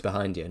always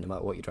behind you, no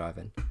matter what you're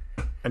driving.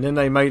 And then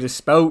they made a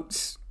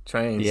sports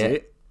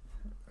Transit.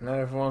 Now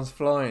everyone's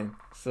flying.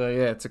 So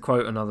yeah, to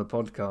quote another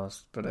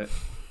podcast, but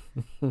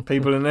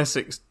people in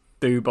Essex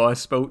do buy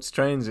sports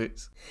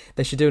Transits.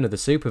 They should do another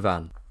super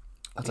van.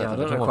 I don't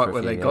know quite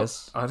where they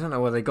got. I don't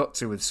know where they got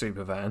to with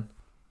super van.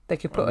 They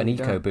could put an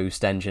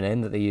EcoBoost engine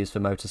in that they use for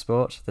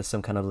motorsport. There's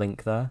some kind of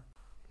link there.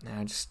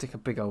 Nah, just stick a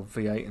big old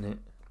V8 in it.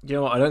 You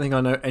know what? I don't think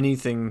I know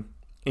anything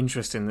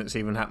interesting that's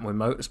even happened with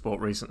motorsport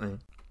recently.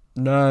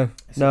 I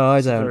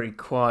don't. Very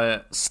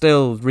quiet.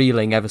 Still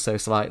reeling ever so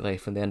slightly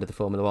from the end of the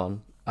Formula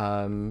One.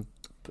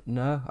 But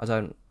no, I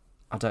don't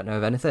know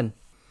of anything.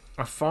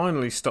 I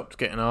finally stopped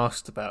getting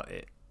asked about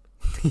it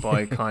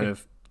by kind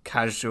of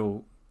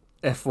casual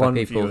F1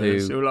 people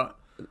viewers who were like,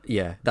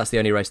 yeah, that's the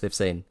only race they've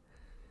seen.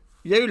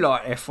 "You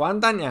like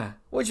F1, don't you?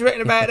 What do you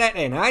reckon about that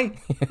then, eh?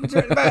 What do you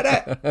reckon about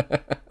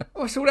that?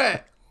 What's all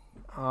that?"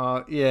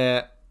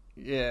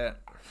 Yeah.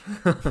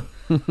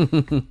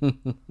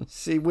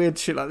 See, weird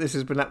shit like this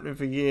has been happening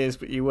for years,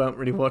 but you weren't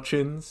really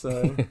watching,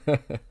 so...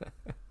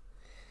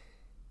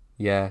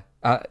 Yeah,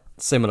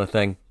 similar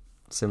thing.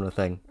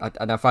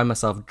 And I find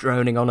myself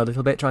droning on a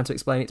little bit trying to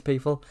explain it to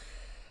people,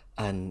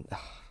 and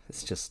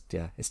it's just,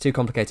 it's too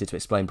complicated to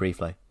explain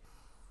briefly.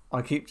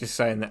 I keep just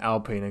saying that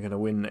Alpine are going to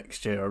win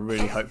next year. I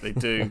really hope they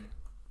do,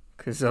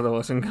 because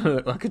otherwise I'm going to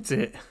look like a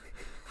tit.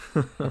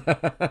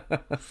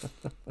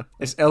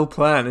 It's L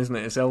Plan, isn't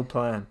it? It's L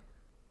Plan.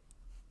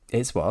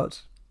 It's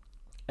what?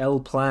 L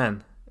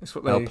Plan. It's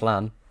what they... L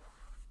Plan.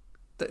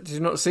 Did you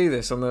not see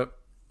this on the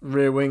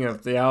rear wing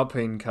of the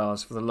Alpine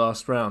cars for the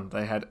last round?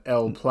 They had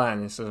L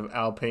Plan instead of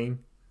Alpine.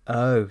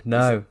 Oh,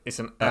 no. It's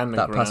an anagram.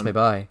 That passed me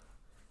by.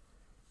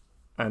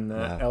 And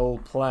No.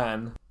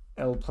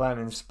 L Plan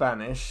in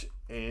Spanish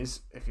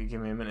is, if you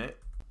give me a minute,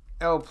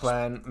 L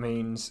Plan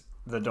means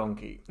the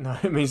donkey. No,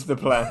 it means the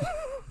plan.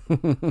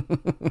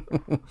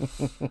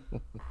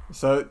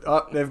 So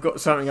they've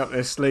got something up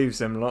their sleeves,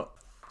 them lot.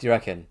 Do you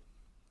reckon?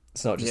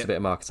 It's not just a bit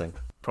of marketing.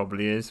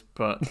 Probably is,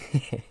 but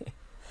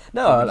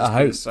no, I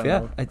hope.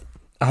 Yeah,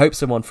 I hope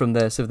someone from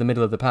the sort of the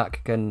middle of the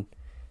pack can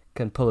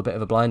pull a bit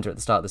of a blinder at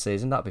the start of the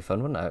season. That'd be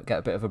fun, wouldn't it? Get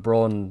a bit of a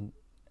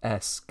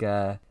Braun-esque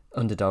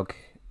underdog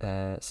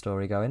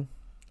story going.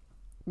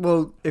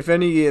 Well, if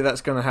any year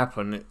that's going to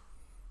happen,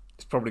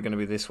 it's probably going to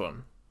be this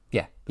one.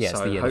 Yeah, it's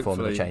So the year the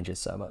formula hopefully- changes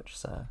so much.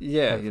 So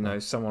Yeah, hopefully.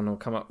 someone will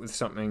come up with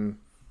something,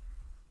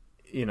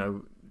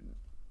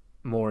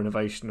 more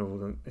innovational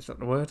than... Is that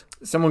the word?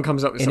 Someone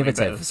comes up with something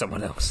better than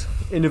someone else.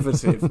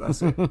 Innovative,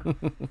 that's it.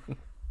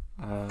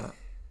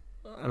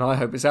 And I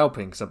hope it's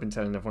Alpine, because I've been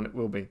telling everyone it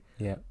will be.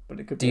 Yeah. But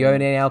it could Do be you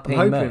own any Alpine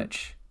hoping-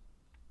 merch?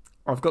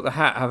 I've got the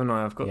hat, haven't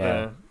I? I've got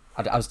Yeah.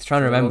 the... I was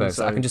trying to remember.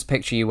 So I Also- can just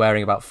picture you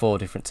wearing about 4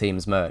 different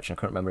teams' merch. I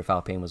couldn't remember if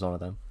Alpine was one of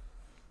them.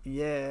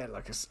 Yeah,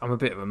 I'm a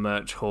bit of a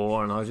merch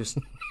whore, and I just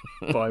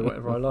buy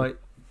whatever I like.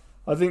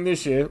 I think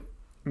this year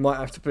might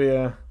have to be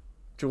a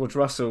George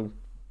Russell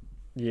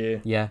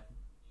year. Yeah,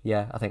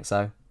 I think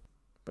so.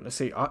 But let's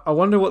see. I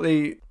wonder what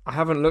I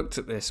haven't looked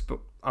at this, but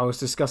I was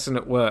discussing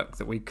at work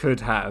that we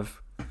could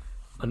have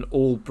an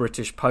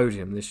all-British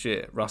podium this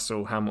year.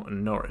 Russell,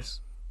 Hamilton, Norris.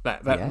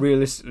 That Yeah.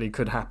 realistically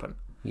could happen.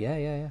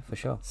 Yeah, for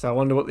sure. So I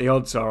wonder what the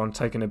odds are on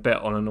taking a bet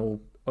on an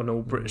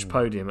all British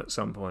podium at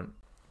some point.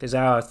 Because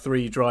our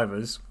 3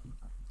 drivers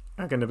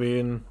are going to be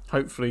in,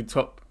 hopefully,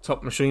 top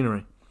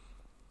machinery.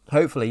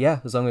 Hopefully,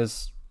 yeah. As long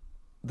as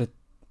the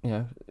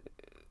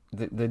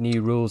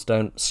new rules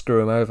don't screw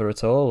them over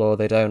at all, or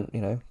they don't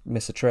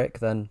miss a trick,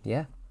 then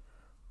yeah.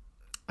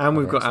 And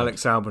we've got excellent.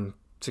 Alex Albon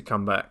to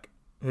come back,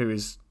 who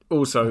is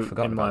also,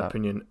 forgotten in my about that.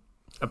 opinion,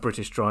 a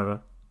British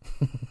driver.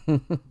 I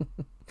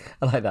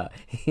like that.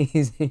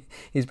 He's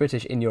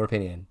British in your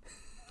opinion.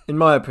 In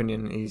my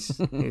opinion, he's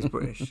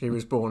British. He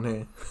was born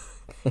here,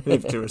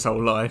 lived here his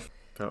whole life.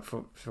 But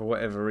for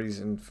whatever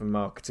reason, for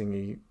marketing,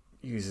 he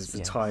uses the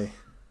tie.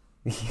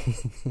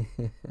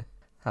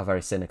 How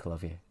very cynical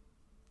of you.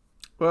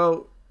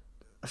 Well,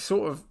 I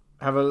sort of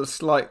have a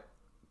slight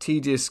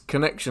tedious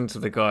connection to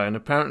the guy, and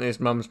apparently his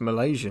mum's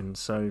Malaysian,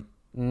 so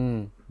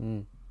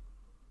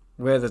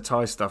where the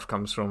Thai stuff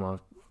comes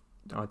from,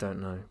 I don't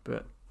know.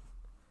 But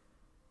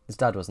His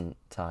dad wasn't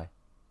Thai.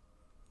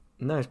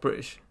 no, he's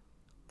British.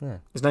 Yeah.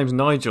 His name's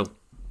Nigel.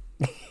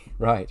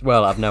 Right.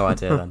 Well, I've no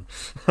idea then.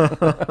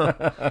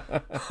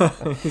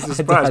 He's as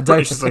about as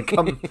British as they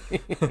come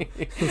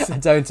I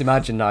don't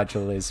imagine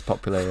Nigel is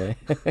popular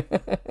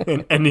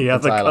in any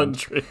other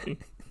Thailand. country.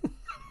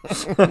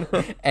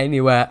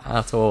 Anywhere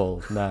at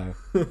all. No.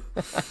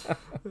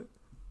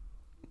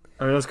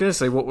 I mean, I was going to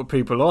say, what were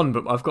people on?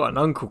 But I've got an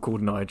uncle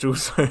called Nigel,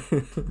 so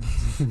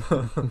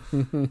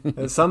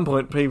at some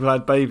point people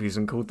had babies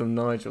and called them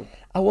Nigel.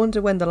 I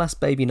wonder when the last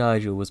baby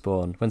Nigel was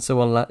born. When was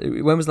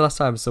the last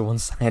time someone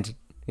said,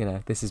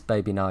 this is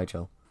baby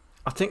Nigel?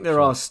 I think there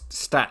are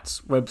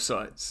stats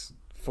websites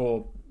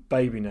for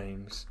baby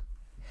names.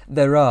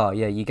 There are,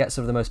 yeah. You get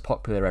some of the most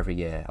popular every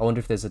year. I wonder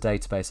if there's a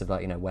database of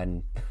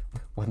when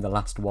the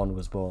last one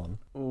was born.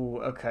 Oh,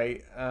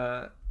 okay.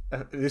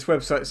 This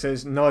website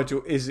says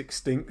Nigel is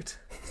extinct.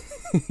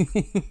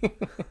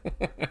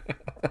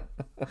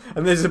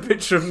 And there's a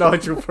picture of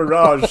Nigel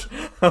Farage.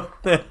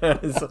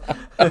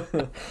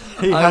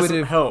 He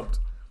hasn't helped.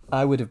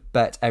 I would have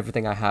bet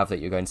everything I have that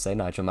you're going to say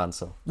Nigel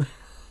Mansell.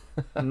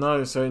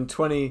 No, so in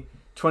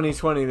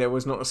 2020 there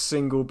was not a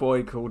single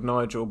boy called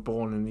Nigel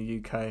born in the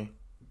UK.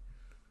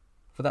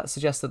 But that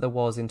suggests that there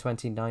was in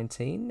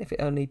 2019, if it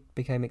only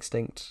became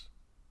extinct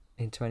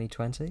in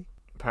 2020.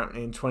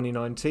 Apparently in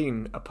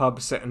 2019, a pub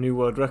set a new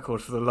world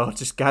record for the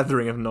largest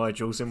gathering of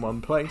Nigels in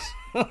one place.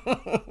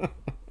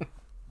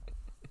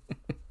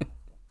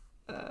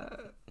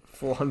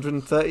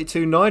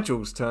 432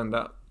 Nigels turned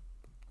up.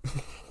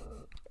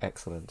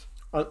 Excellent.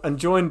 And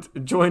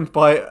joined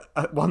by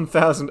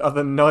 1,000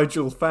 other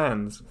Nigel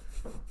fans.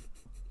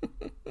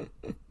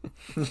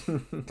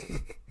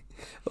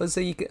 Well, so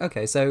you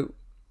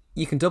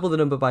can double the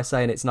number by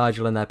saying it's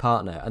Nigel and their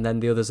partner, and then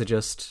the others are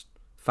just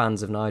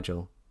fans of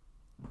Nigel.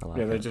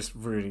 They're just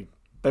really...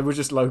 They were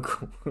just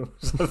local.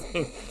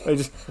 They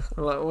just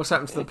were like, what's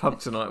happened to the pub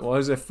tonight? Why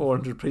is there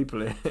 400 people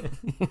here?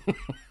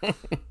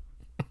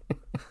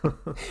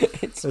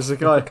 There's a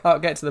guy... I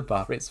can't get to the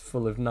bar, it's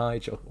full of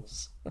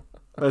Nigels.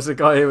 There's a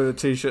guy here with a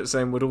t-shirt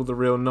saying, would all the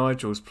real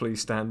Nigels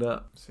please stand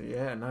up? So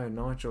yeah, no,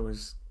 Nigel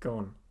is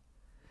gone.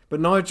 But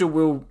Nigel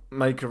will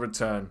make a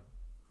return.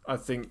 I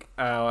think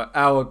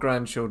our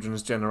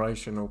grandchildren's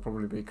generation will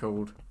probably be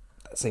called.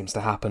 That seems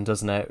to happen,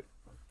 doesn't it?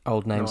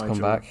 Old names Nigel,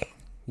 come back.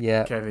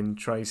 Yeah. Kevin,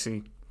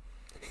 Tracy,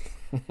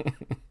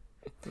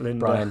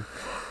 Linda, Brian,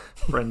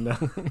 Brenda,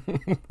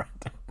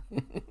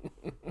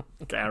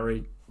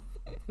 Gary,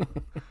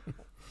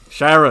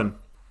 Sharon.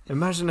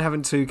 Imagine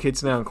having 2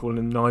 kids now and calling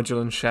them Nigel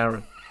and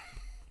Sharon.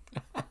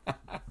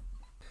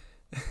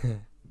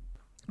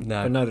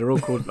 No. But no, they're all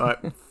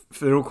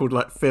called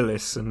like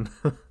Phyllis and.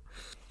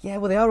 Yeah,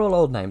 well, they are all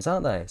old names,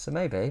 aren't they? So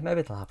maybe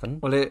it'll happen.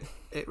 Well, it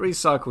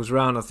recycles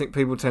around. I think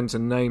people tend to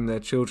name their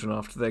children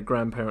after their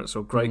grandparents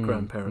or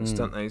great-grandparents,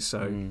 don't they?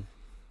 So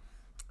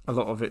a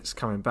lot of it's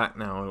coming back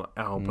now, like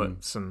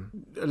Alberts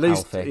and at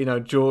least Alfie.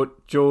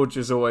 George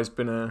has always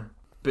been a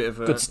bit of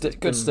a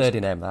good sturdy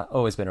name. That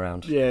always been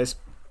around. Yeah, it's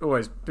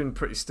always been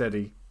pretty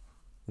steady.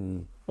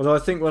 Although I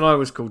think when I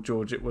was called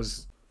George, it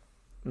was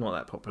not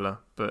that popular,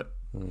 but.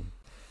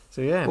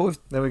 So yeah,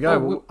 there we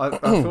go. I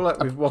feel like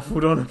we've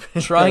waffled on a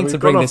bit. Trying to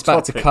bring this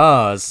back to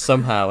cars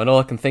somehow, and all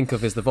I can think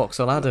of is the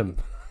Vauxhall Adam.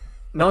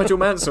 Nigel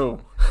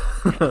Mansell.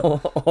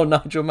 or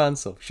Nigel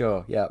Mansell,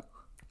 sure, yeah.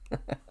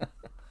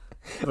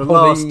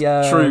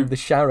 The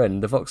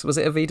Sharon, the Vauxhall, was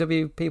it a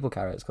VW people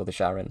carrier? It's called the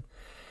Sharon.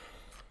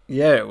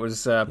 Yeah, it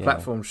was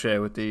platform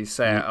share with the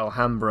Seat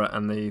Alhambra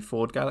and the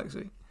Ford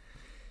Galaxy.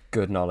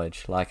 Good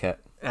knowledge, like it.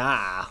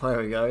 Ah, there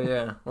we go,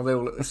 yeah. Well, they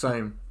all look the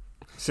same.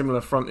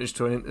 Similar frontage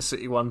to an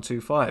Intercity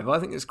 125. I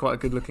think it's quite a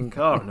good-looking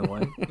car in a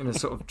way, in a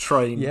sort of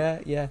train,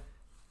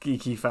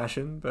 geeky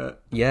fashion.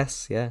 But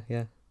yes, yeah.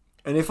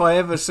 And if I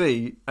ever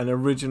see an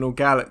original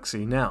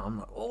Galaxy now, I'm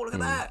like, oh, look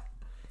at that!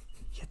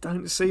 You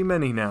don't see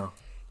many now.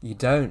 You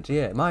don't,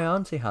 yeah. My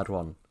auntie had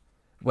one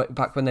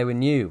back when they were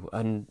new,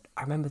 and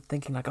I remember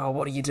thinking like, oh,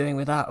 what are you doing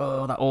with that?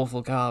 Oh, that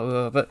awful car.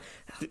 Oh. But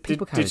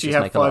people carriers just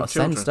make a lot of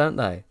sense, don't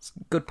they? It's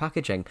good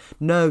packaging.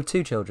 No,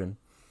 2 children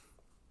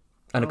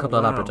and a couple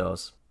of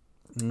Labradors.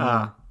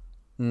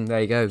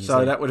 There you go.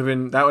 So that would have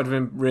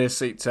been rear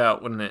seats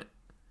out, wouldn't it?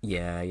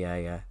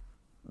 Yeah.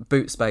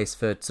 Boot space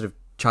for sort of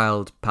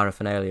child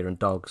paraphernalia and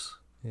dogs.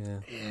 Yeah.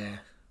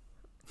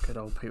 Good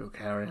old people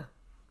carrier.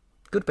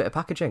 Good bit of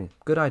packaging.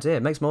 Good idea.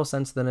 It makes more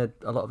sense than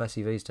a lot of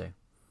SUVs do.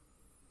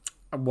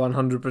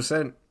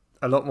 100%.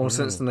 A lot more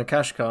sense than a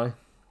Qashqai.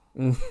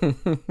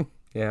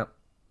 Yeah.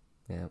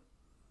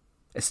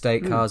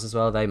 Estate cars as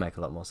well. They make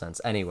a lot more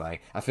sense. Anyway,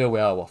 I feel we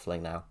are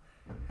waffling now.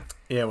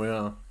 Yeah, we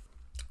are.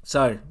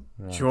 So,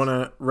 do you want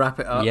to wrap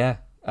it up? Yeah.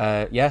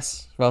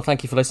 Yes. Well,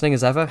 thank you for listening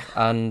as ever,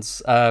 and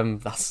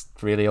that's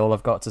really all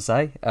I've got to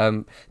say.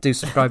 Do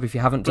subscribe if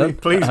you haven't done.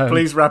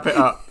 Please wrap it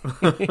up.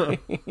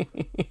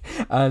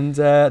 And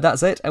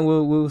that's it. And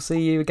we'll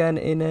see you again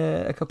in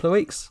a couple of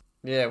weeks.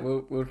 Yeah,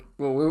 we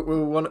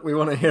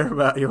want to hear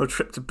about your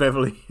trip to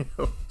Beverly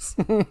Hills.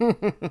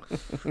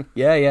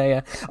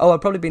 Yeah. Oh,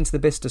 I've probably been to the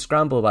Bicester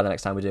Scramble by the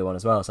next time we do one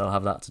as well, so I'll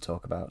have that to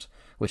talk about.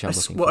 Which I'm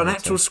looking forward to. What, an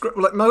actual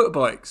like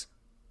motorbikes?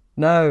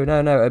 No,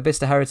 a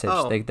Bicester Heritage.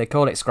 Oh. They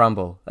call it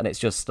Scramble, and it's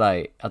just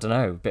like, I don't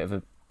know, a bit of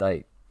a,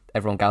 like,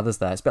 everyone gathers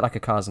there. It's a bit like a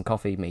cars and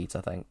coffee meet,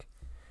 I think.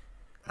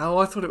 Oh,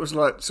 I thought it was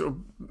like sort of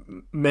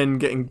men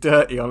getting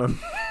dirty on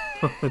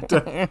a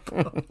dirt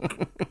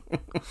bike.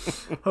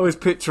 I was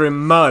picturing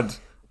mud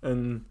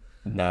and...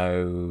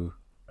 No,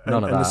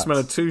 none of that. And the smell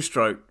of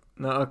two-stroke.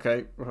 No,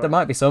 okay. Right. There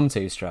might be some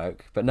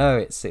two-stroke, but no,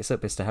 it's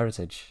at Bicester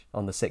Heritage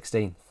on the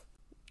 16th.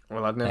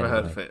 Well, I'd never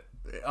heard of it.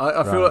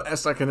 I feel like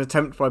it's like an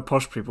attempt by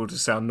posh people to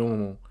sound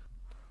normal.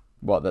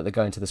 What, that they're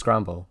going to the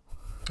Scramble?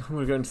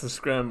 We're going to the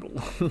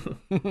Scramble.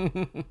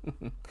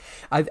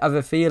 I have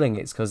a feeling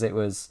it's because it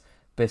was...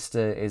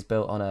 Bicester is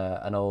built on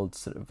an old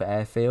sort of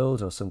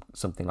airfield or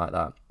something like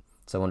that.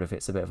 So I wonder if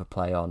it's a bit of a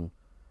play on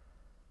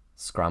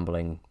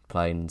scrambling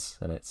planes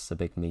and it's a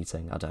big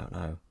meeting. I don't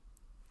know.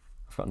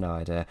 I've got no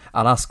idea.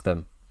 I'll ask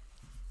them.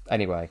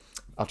 Anyway,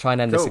 I'll try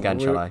and end this again,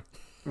 shall I?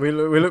 We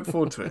look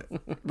forward to it.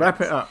 Wrap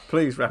it up.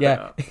 Please wrap it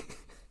up.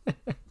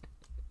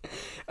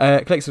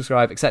 Click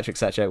subscribe, etc.,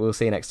 etc. We'll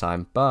see you next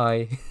time.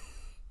 Bye.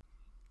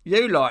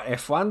 You like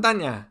F1,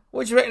 don't you?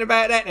 What do you reckon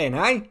about that then,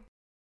 eh?